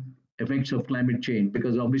mitigating effects of climate change,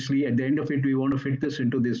 because obviously at the end of it, we want to fit this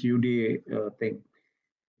into this UDA thing.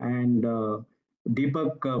 And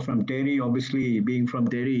Deepak from Terry, obviously being from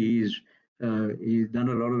Terry, he's done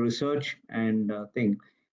a lot of research and thing.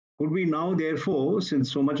 Could we now, therefore,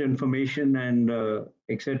 since so much information and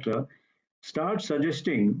etc., start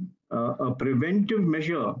suggesting a preventive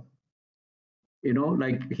measure?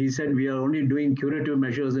 Like he said, we are only doing curative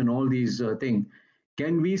measures and all these things.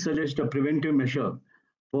 Can we suggest a preventive measure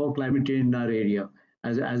for climate change in our area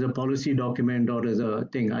as a policy document or as a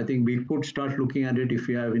thing? I think we could start looking at it if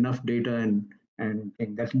we have enough data and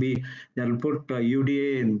thing. That'll put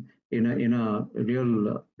UDA in a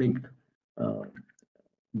real big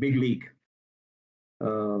league.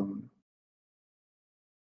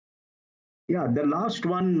 Yeah, the last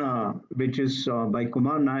one, which is by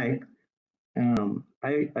Kumar Naik.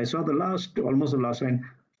 I saw almost the last line.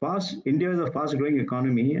 India is a fast-growing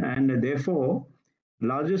economy and therefore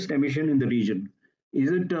largest emission in the region.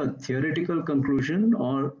 Is it a theoretical conclusion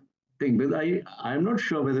or thing? Because I'm not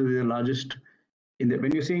sure whether we're the largest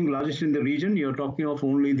when you're saying largest in the region, you're talking of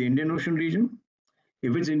only the Indian Ocean region.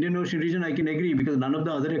 If it's Indian Ocean region, I can agree because none of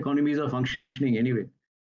the other economies are functioning anyway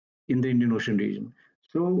in the Indian Ocean region.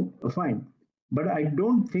 So fine. But I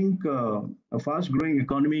don't think a fast-growing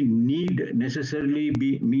economy need necessarily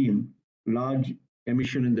mean large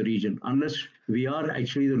emission in the region, unless we are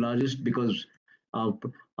actually the largest because of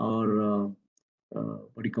our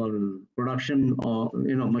what do you call production or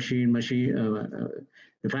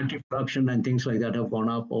the factory production and things like that have gone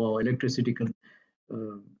up, or electricity.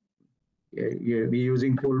 We're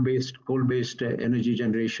using coal-based energy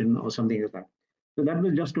generation or something like that. So that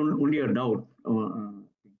was just only a doubt.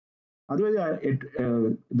 Otherwise,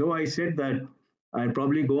 though I said that I'll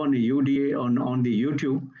probably go on the UDA on the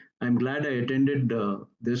YouTube, I'm glad I attended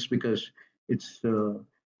this because it's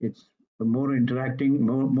more interacting,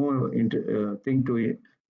 more thing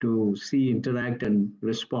to see, interact, and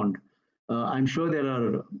respond. I'm sure there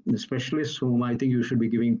are specialists whom I think you should be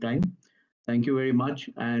giving time. Thank you very much,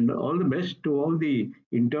 and all the best to all the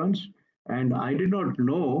interns. And I did not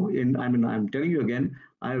know. I'm telling you again,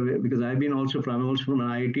 because I'm also from an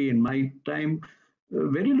IIT. In my time,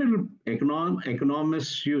 very little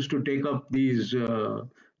economists used to take up these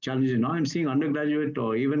challenges. Now I'm seeing undergraduate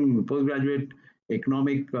or even postgraduate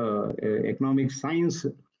economic science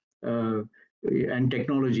and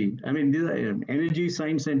technology. I mean, these are energy,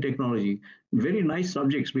 science, and technology. Very nice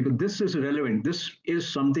subjects because this is relevant. This is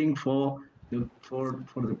something for the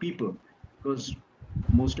people, because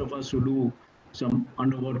most of us who do some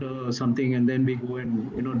underwater or something and then we go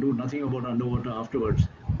and do nothing about underwater afterwards.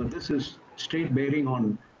 But this is straight bearing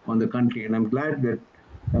on the country, and I'm glad that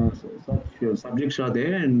such subjects are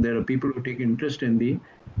there and there are people who take interest in the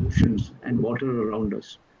oceans and water around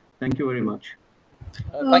us. Thank you very much.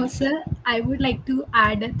 Thank you. Sir, I would like to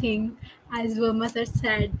add a thing. As Verma sir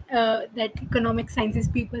said, that economic sciences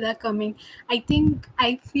people are coming. I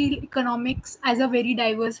feel economics as a very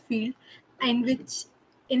diverse field, in which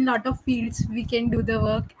in lot of fields we can do the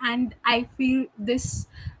work. And I feel this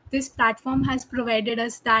platform has provided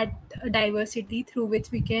us that diversity through which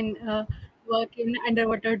we can work in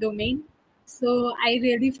underwater domain. So I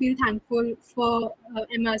really feel thankful for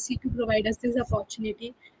MRC to provide us this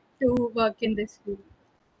opportunity to work in this field.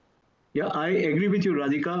 Yeah, I agree with you,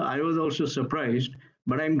 Radhika. I was also surprised,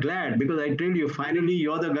 but I'm glad because I tell you, finally,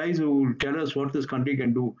 you're the guys who will tell us what this country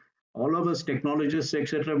can do. All of us technologists,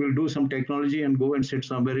 etc., will do some technology and go and sit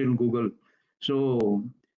somewhere in Google. So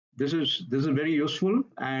this is very useful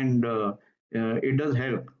and it does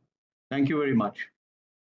help. Thank you very much.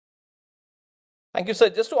 Thank you, sir.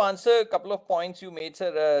 Just to answer a couple of points you made,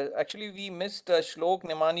 sir. Actually, we missed Shlok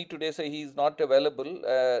Nemani today, so he's not available.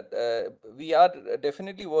 We are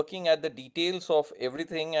definitely working at the details of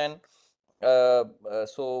everything, and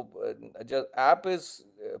just app is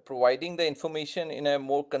providing the information in a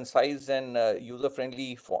more concise and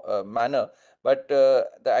user-friendly manner. But the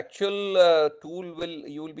actual tool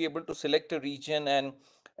you will be able to select a region and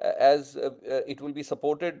as it will be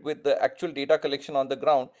supported with the actual data collection on the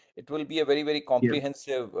ground, it will be a very, very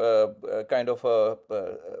comprehensive kind of a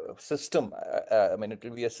system. I mean, it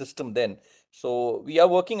will be a system then. So we are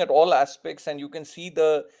working at all aspects, and you can see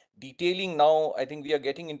the detailing now. I think we are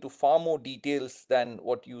getting into far more details than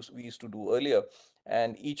what we used to do earlier.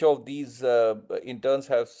 And each of these interns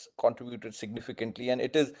have contributed significantly, and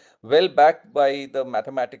it is well backed by the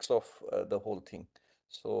mathematics of the whole thing.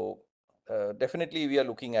 So definitely we are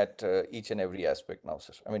looking at each and every aspect now,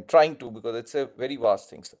 sir. I mean, trying to, because it's a very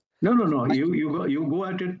vast thing, sir. No. You go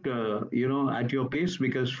at it, at your pace,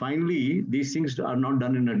 because finally these things are not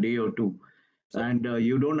done in a day or two, and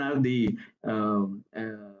you don't have the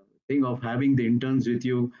thing of having the interns with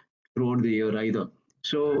you throughout the year either.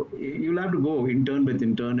 So you'll have to go intern with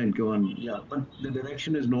intern and go on. Yeah, but the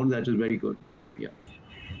direction is known. That is very good. Yeah.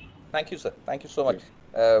 Thank you, sir. Thank you so much.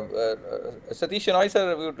 Satish Shenoy,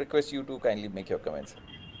 sir, we would request you to kindly make your comments.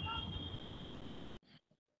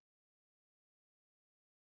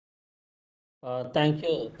 Thank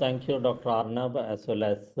you, Dr. Arnab, as well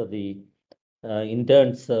as the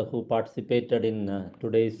interns who participated in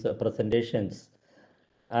today's presentations.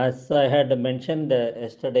 As I had mentioned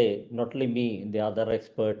yesterday, not only me, the other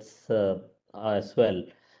experts as well,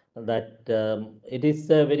 that it is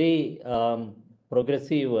a very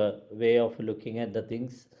progressive way of looking at the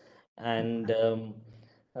things, and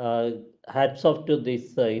hats off to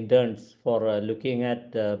these interns for looking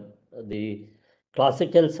at the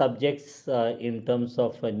classical subjects in terms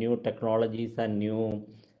of new technologies and new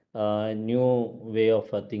way of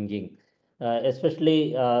thinking.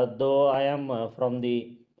 Especially though I am from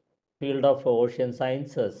the field of ocean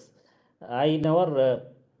sciences, I never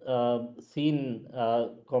seen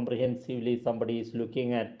comprehensively somebody is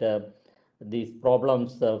looking at these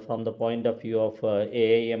problems from the point of view of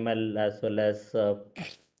AIML as well as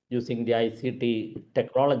using the ICT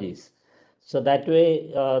technologies. So that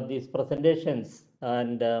way, these presentations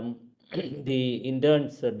and the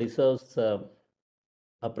interns deserves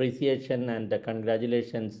appreciation and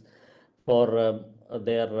congratulations for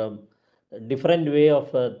their different way of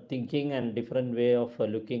thinking and different way of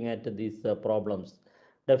looking at these problems.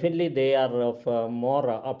 Definitely, they are of more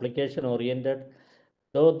application oriented,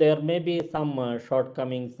 though there may be some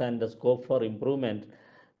shortcomings and scope for improvement.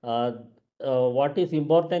 What is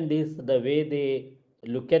important is the way they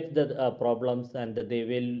look at the problems, and they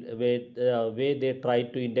will way they try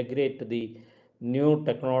to integrate the new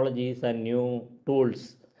technologies and new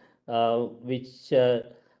tools, which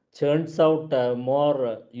churns out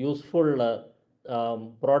more useful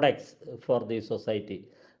products for the society.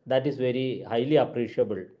 That is very highly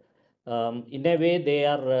appreciable. In a way, they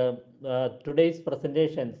are today's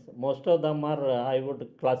presentations, most of them are, I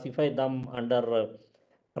would classify them under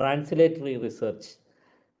translatory research.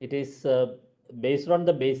 It is based on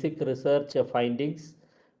the basic research findings,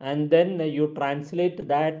 and then you translate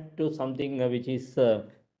that to something which is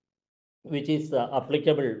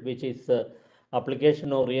applicable, which is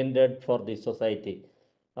application oriented for the society.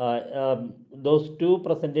 Those two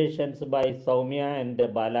presentations by Soumya and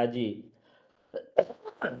Balaji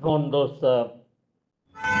on those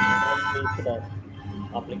based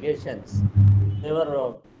applications, they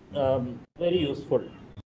were very useful.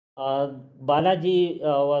 Balaji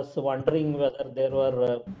was wondering whether there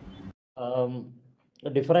were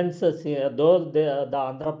differences, though the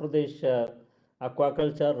Andhra Pradesh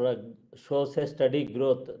aquaculture shows a steady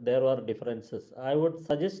growth, there were differences. I would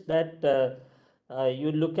suggest that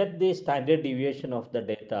you look at the standard deviation of the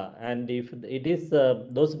data, and if it is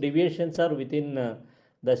those deviations are within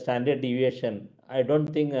the standard deviation, I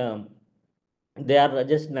don't think they are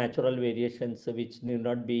just natural variations which need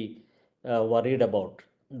not be worried about.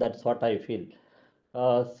 That's what I feel.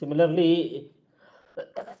 Similarly,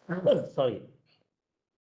 sorry,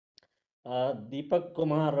 Deepak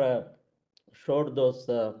Kumar showed those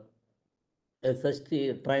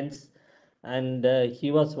SST trends, and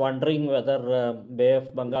he was wondering whether Bay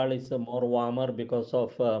of Bengal is more warmer because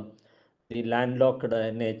of the landlocked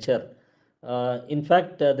nature. In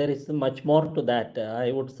fact, there is much more to that.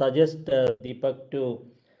 I would suggest Deepak to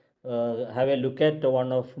have a look at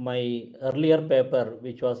one of my earlier paper,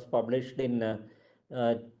 which was published in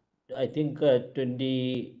I think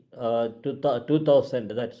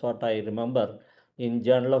 2000. That's what I remember, in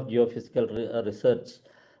Journal of Geophysical Research.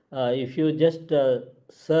 If you just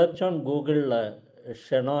search on Google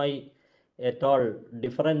Shenoy et al.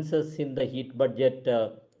 Differences in the heat budget,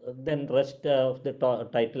 then rest of the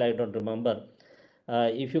title I don't remember.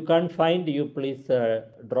 If you can't find, you please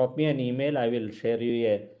drop me an email. I will share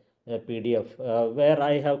you a PDF where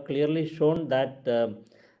I have clearly shown that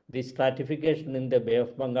the stratification in the Bay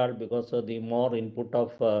of Bengal because of the more input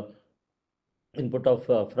of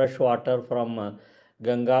fresh water from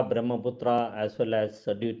Ganga, Brahmaputra, as well as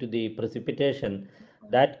due to the precipitation,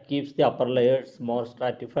 that keeps the upper layers more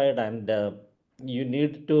stratified, and you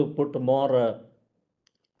need to put more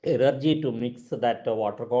energy to mix that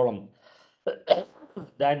water column.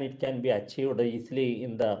 Then it can be achieved easily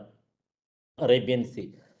in the Arabian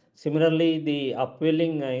Sea. Similarly, the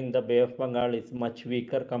upwelling in the Bay of Bengal is much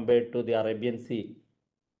weaker compared to the Arabian Sea.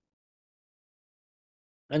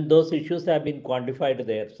 And those issues have been quantified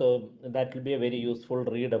there. So that will be a very useful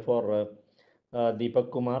read for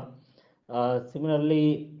Deepak Kumar.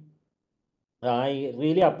 Similarly, I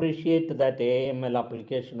really appreciate that AML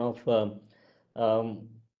application of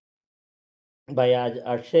by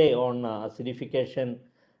Akshay on acidification.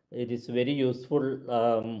 It is very useful,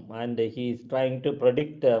 and he is trying to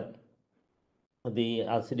predict the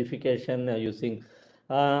acidification using.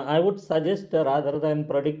 I would suggest rather than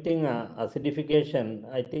predicting acidification,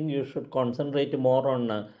 I think you should concentrate more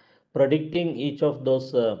on predicting each of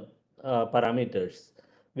those parameters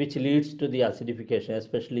which leads to the acidification,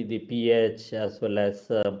 especially the pH as well as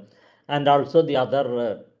and also the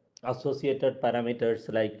other associated parameters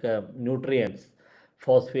like nutrients,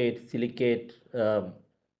 phosphate, silicate,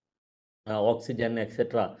 oxygen,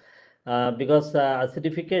 etc. Because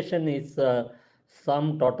acidification is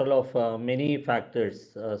sum total of many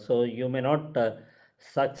factors. So you may not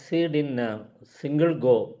succeed in single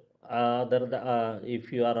go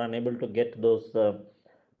if you are unable to get those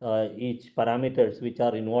each parameters which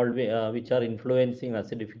are involved, which are influencing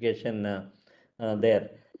acidification there.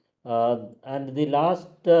 And the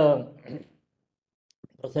last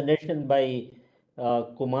presentation by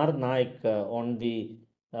Kumar Naik on the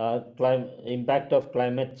impact of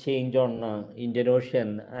climate change on Indian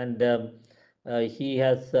Ocean, and he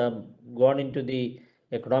has gone into the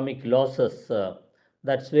economic losses.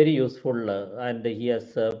 That's very useful, and he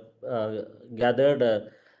has gathered a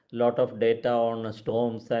lot of data on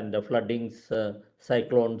storms and floodings,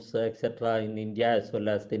 cyclones, etc. in India as well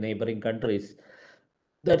as the neighboring countries.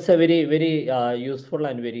 That's a very, very useful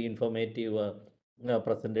and very informative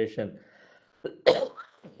presentation.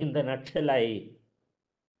 In the nutshell, I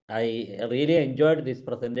really enjoyed these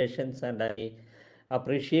presentations, and I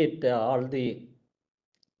appreciate all the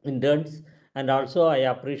interns, and also I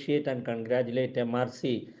appreciate and congratulate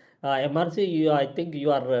MRC. MRC, I think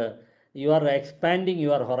you are expanding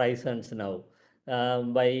your horizons now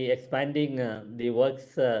by expanding the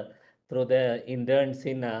works through the interns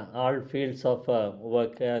in all fields of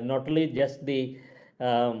work. Not only just the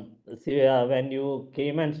when you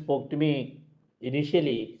came and spoke to me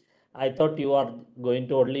initially, I thought you are going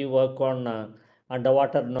to only work on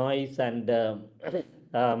underwater noise and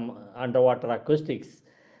underwater acoustics.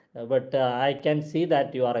 But I can see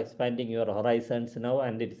that you are expanding your horizons now,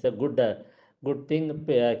 and it's a good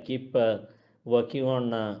thing. Keep working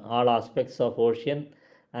on all aspects of ocean,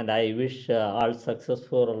 and I wish all success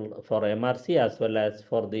for MRC as well as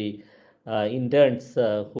for the interns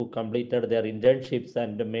who completed their internships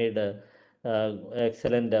and made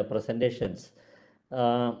excellent presentations.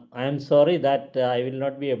 I am sorry that I will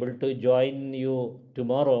not be able to join you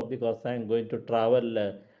tomorrow because I am going to travel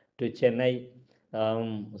to Chennai.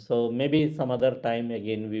 So maybe some other time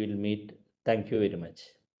again we will meet. Thank you very much.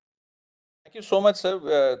 Thank you so much,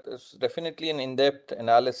 sir. It's definitely an in-depth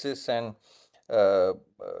analysis and a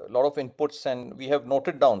lot of inputs, and we have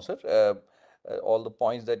noted down, sir, all the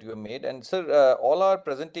points that you have made. And sir, all our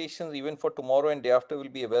presentations, even for tomorrow and day after, will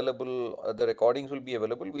be available. The recordings will be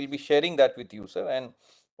available. We'll be sharing that with you, sir. And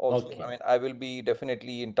also, Okay. I mean, I will be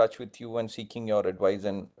definitely in touch with you and seeking your advice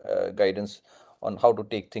and guidance on how to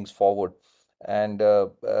take things forward. And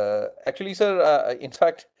actually, sir, in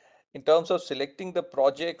fact, in terms of selecting the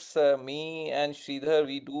projects, me and Sridhar,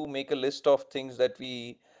 we do make a list of things that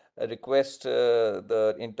we request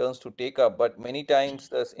the interns to take up, but many times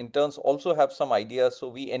the interns also have some ideas, so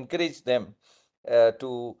we encourage them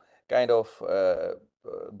to kind of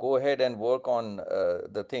go ahead and work on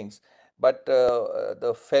the things. But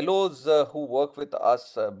the fellows who work with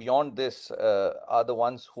us beyond this are the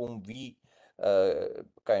ones whom we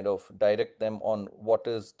kind of direct them on what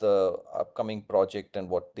is the upcoming project and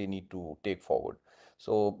what they need to take forward.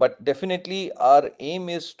 So, but definitely our aim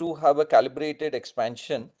is to have a calibrated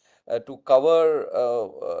expansion to cover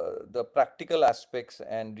the practical aspects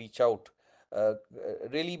and reach out,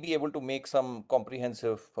 really be able to make some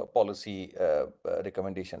comprehensive policy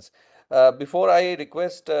recommendations. Before I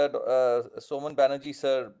request Soman Banerjee,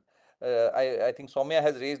 sir, I think Soumya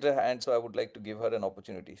has raised her hand, so I would like to give her an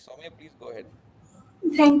opportunity. Soumya, please go ahead.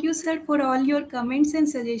 Thank you, sir, for all your comments and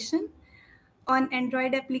suggestions. on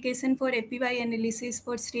Android application for APY analysis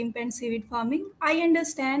for shrimp and seaweed farming. I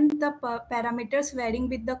understand the parameters varying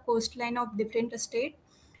with the coastline of different states.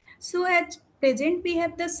 So at present, we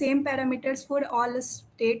have the same parameters for all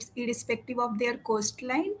states irrespective of their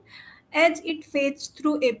coastline as it fetched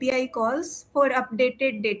through API calls for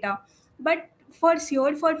updated data. But for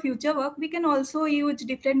sure, for future work, we can also use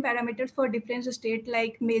different parameters for different state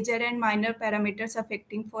like major and minor parameters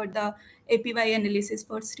affecting for the APY analysis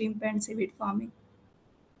for shrimp and seaweed farming.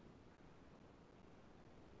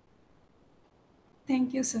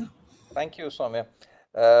 Thank you, sir. Thank you, Soumya.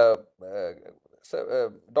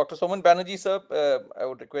 Dr. Soman Banerjee, sir, I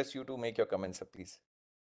would request you to make your comments, sir, please.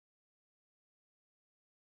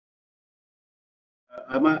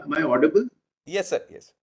 Am I audible? Yes, sir.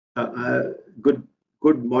 Yes.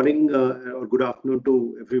 Good morning or good afternoon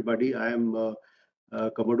to everybody. I am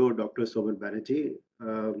Commodore Dr. Soman Banerjee.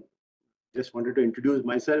 Just wanted to introduce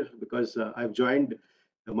myself because I've joined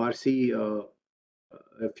MRC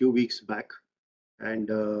a few weeks back,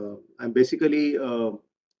 and I'm basically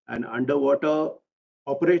an underwater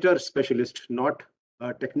operator specialist, not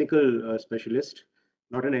a technical specialist,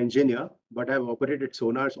 not an engineer, but I've operated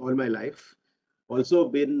sonars all my life. Also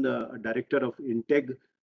been a director of INTEG,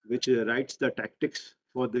 which writes the tactics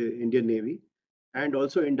for the Indian Navy, and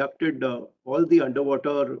also inducted all the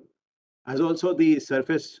underwater as also the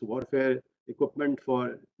surface warfare equipment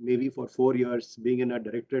for Navy for 4 years, being in a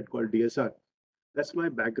directorate called DSR. That's my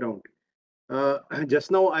background.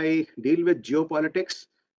 Just now I deal with geopolitics,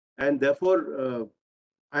 and therefore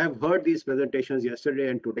I have heard these presentations yesterday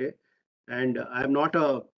and today, and I'm not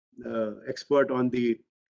a expert on the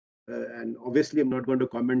and obviously I'm not going to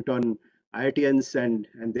comment on IITians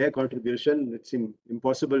and their contribution. It's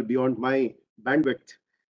impossible beyond my bandwidth.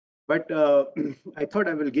 But I thought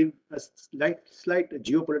I will give a slight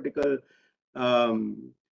geopolitical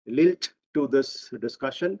lilt to this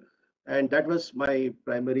discussion, and that was my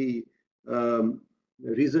primary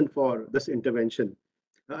reason for this intervention.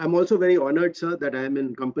 I'm also very honored, sir, that I am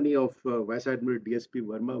in company of Vice Admiral DSP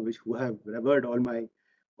Verma, who have revered all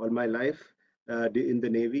my life in the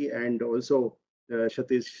Navy, and also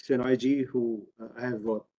Satish Shenoy ji, who I have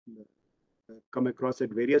come across at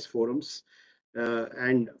various forums,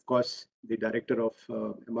 and of course the director of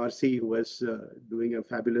MRC, who was doing a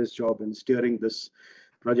fabulous job in steering this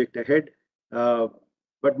project ahead.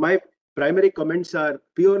 But my primary comments are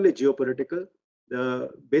purely geopolitical,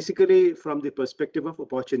 basically from the perspective of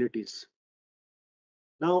opportunities.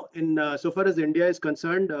 Now, in so far as India is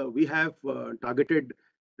concerned, we have targeted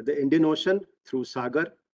the Indian Ocean through Sagar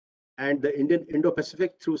and the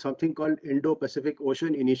Indo-Pacific through something called Indo-Pacific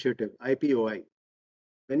Ocean Initiative, IPOI.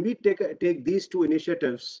 When we take these two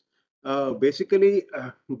initiatives, basically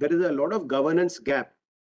there is a lot of governance gap.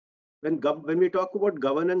 When we talk about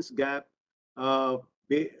governance gap,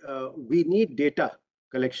 we need data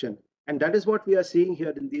collection, and that is what we are seeing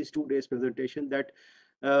here in these 2 days presentation, that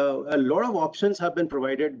a lot of options have been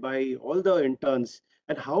provided by all the interns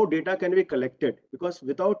and how data can be collected, because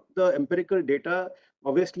without the empirical data,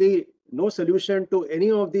 obviously no solution to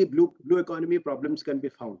any of the blue economy problems can be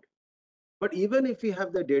found. But even if we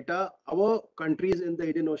have the data, our countries in the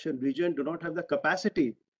Indian Ocean region do not have the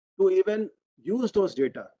capacity to even use those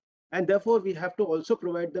data. And therefore, we have to also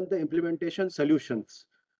provide them the implementation solutions.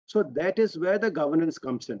 So that is where the governance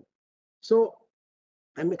comes in. So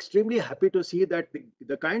I'm extremely happy to see that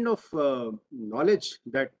the kind of knowledge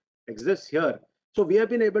that exists here. So we have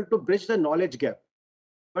been able to bridge the knowledge gap.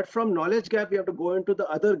 But from knowledge gap, we have to go into the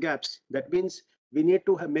other gaps. That means we need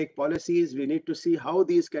to make policies. We need to see how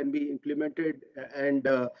these can be implemented and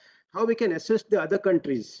how we can assist the other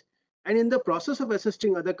countries. And in the process of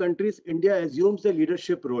assisting other countries, India assumes the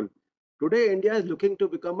leadership role. Today, India is looking to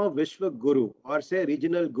become a Vishwa Guru, or say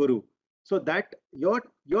regional guru. So that your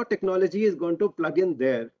technology is going to plug in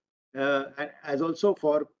there as also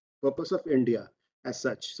for purpose of India as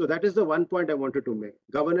such. So that is the one point I wanted to make,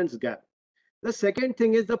 governance gap. The second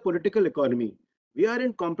thing is the political economy. We are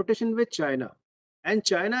in competition with China, and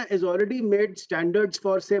China has already made standards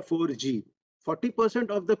for, say, 4G.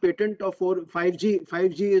 40% of the patent of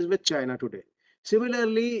 5G is with China today.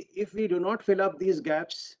 Similarly, if we do not fill up these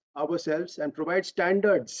gaps ourselves and provide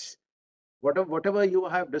standards, whatever you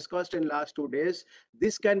have discussed in last 2 days,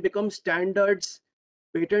 this can become standards,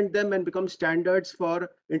 patent them and become standards for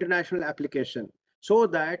international application, so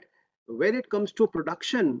that when it comes to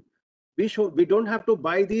production, we don't have to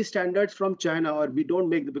buy these standards from China, or we don't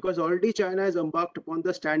make them, because already China has embarked upon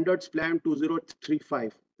the standards plan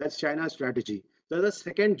 2035. That's China's strategy. That's the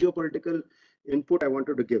second geopolitical input I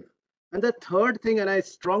wanted to give. And the third thing, and I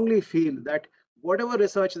strongly feel that whatever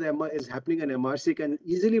research is happening in MRC can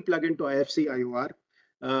easily plug into IFC IOR.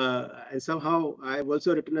 And somehow I've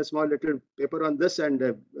also written a small little paper on this and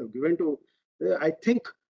given to, I think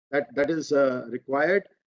that is required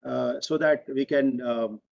so that we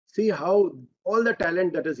can see how all the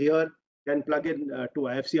talent that is here can plug in to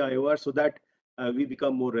IFC IOR so that we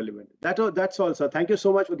become more relevant. That's all, sir. Thank you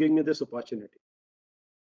so much for giving me this opportunity.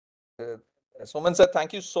 Soman sir,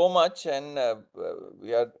 thank you so much, and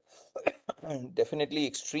we are definitely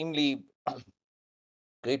extremely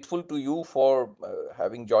grateful to you for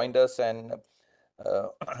having joined us and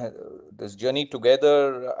this journey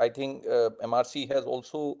together. I think MRC has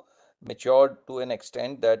also matured to an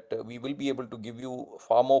extent that we will be able to give you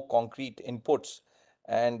far more concrete inputs.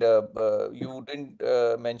 And you didn't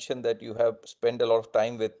mention that you have spent a lot of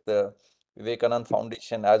time with the Vivekanand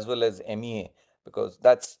Foundation as well as MEA, because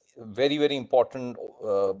that's very, very important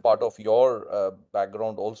part of your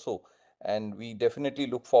background also. And we definitely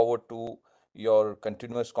look forward to your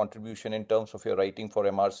continuous contribution in terms of your writing for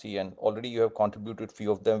MRC, and already you have contributed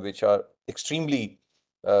few of them which are extremely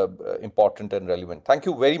important and relevant. Thank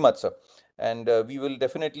you very much, sir. And we will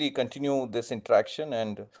definitely continue this interaction,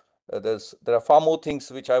 and there are far more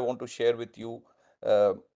things which I want to share with you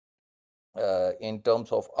in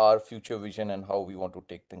terms of our future vision and how we want to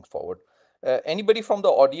take things forward. Anybody from the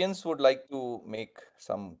audience would like to make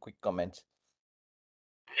some quick comments?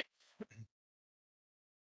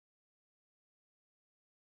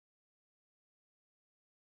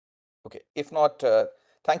 Okay, if not,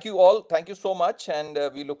 thank you all. Thank you so much. And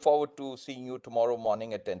we look forward to seeing you tomorrow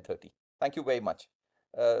morning at 10:30. Thank you very much.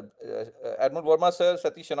 Admiral Verma, sir,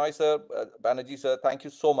 Satish Shenoy, sir, Banerjee, sir, thank you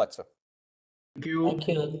so much, sir. Thank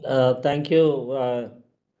you. Thank you,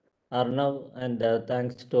 Arnav, and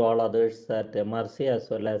thanks to all others at MRC as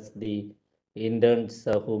well as the interns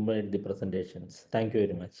who made the presentations. Thank you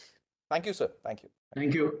very much. Thank you, sir. Thank you.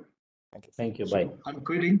 Thank you. Thank you. Thank you. So, Bye. I'm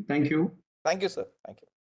quitting. Thank you. Thank you, sir. Thank you.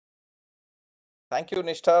 Thank you,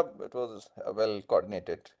 Nishtha. It was well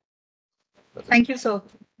coordinated. Thank you, sir.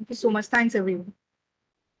 Thank you so much. Thanks, everyone.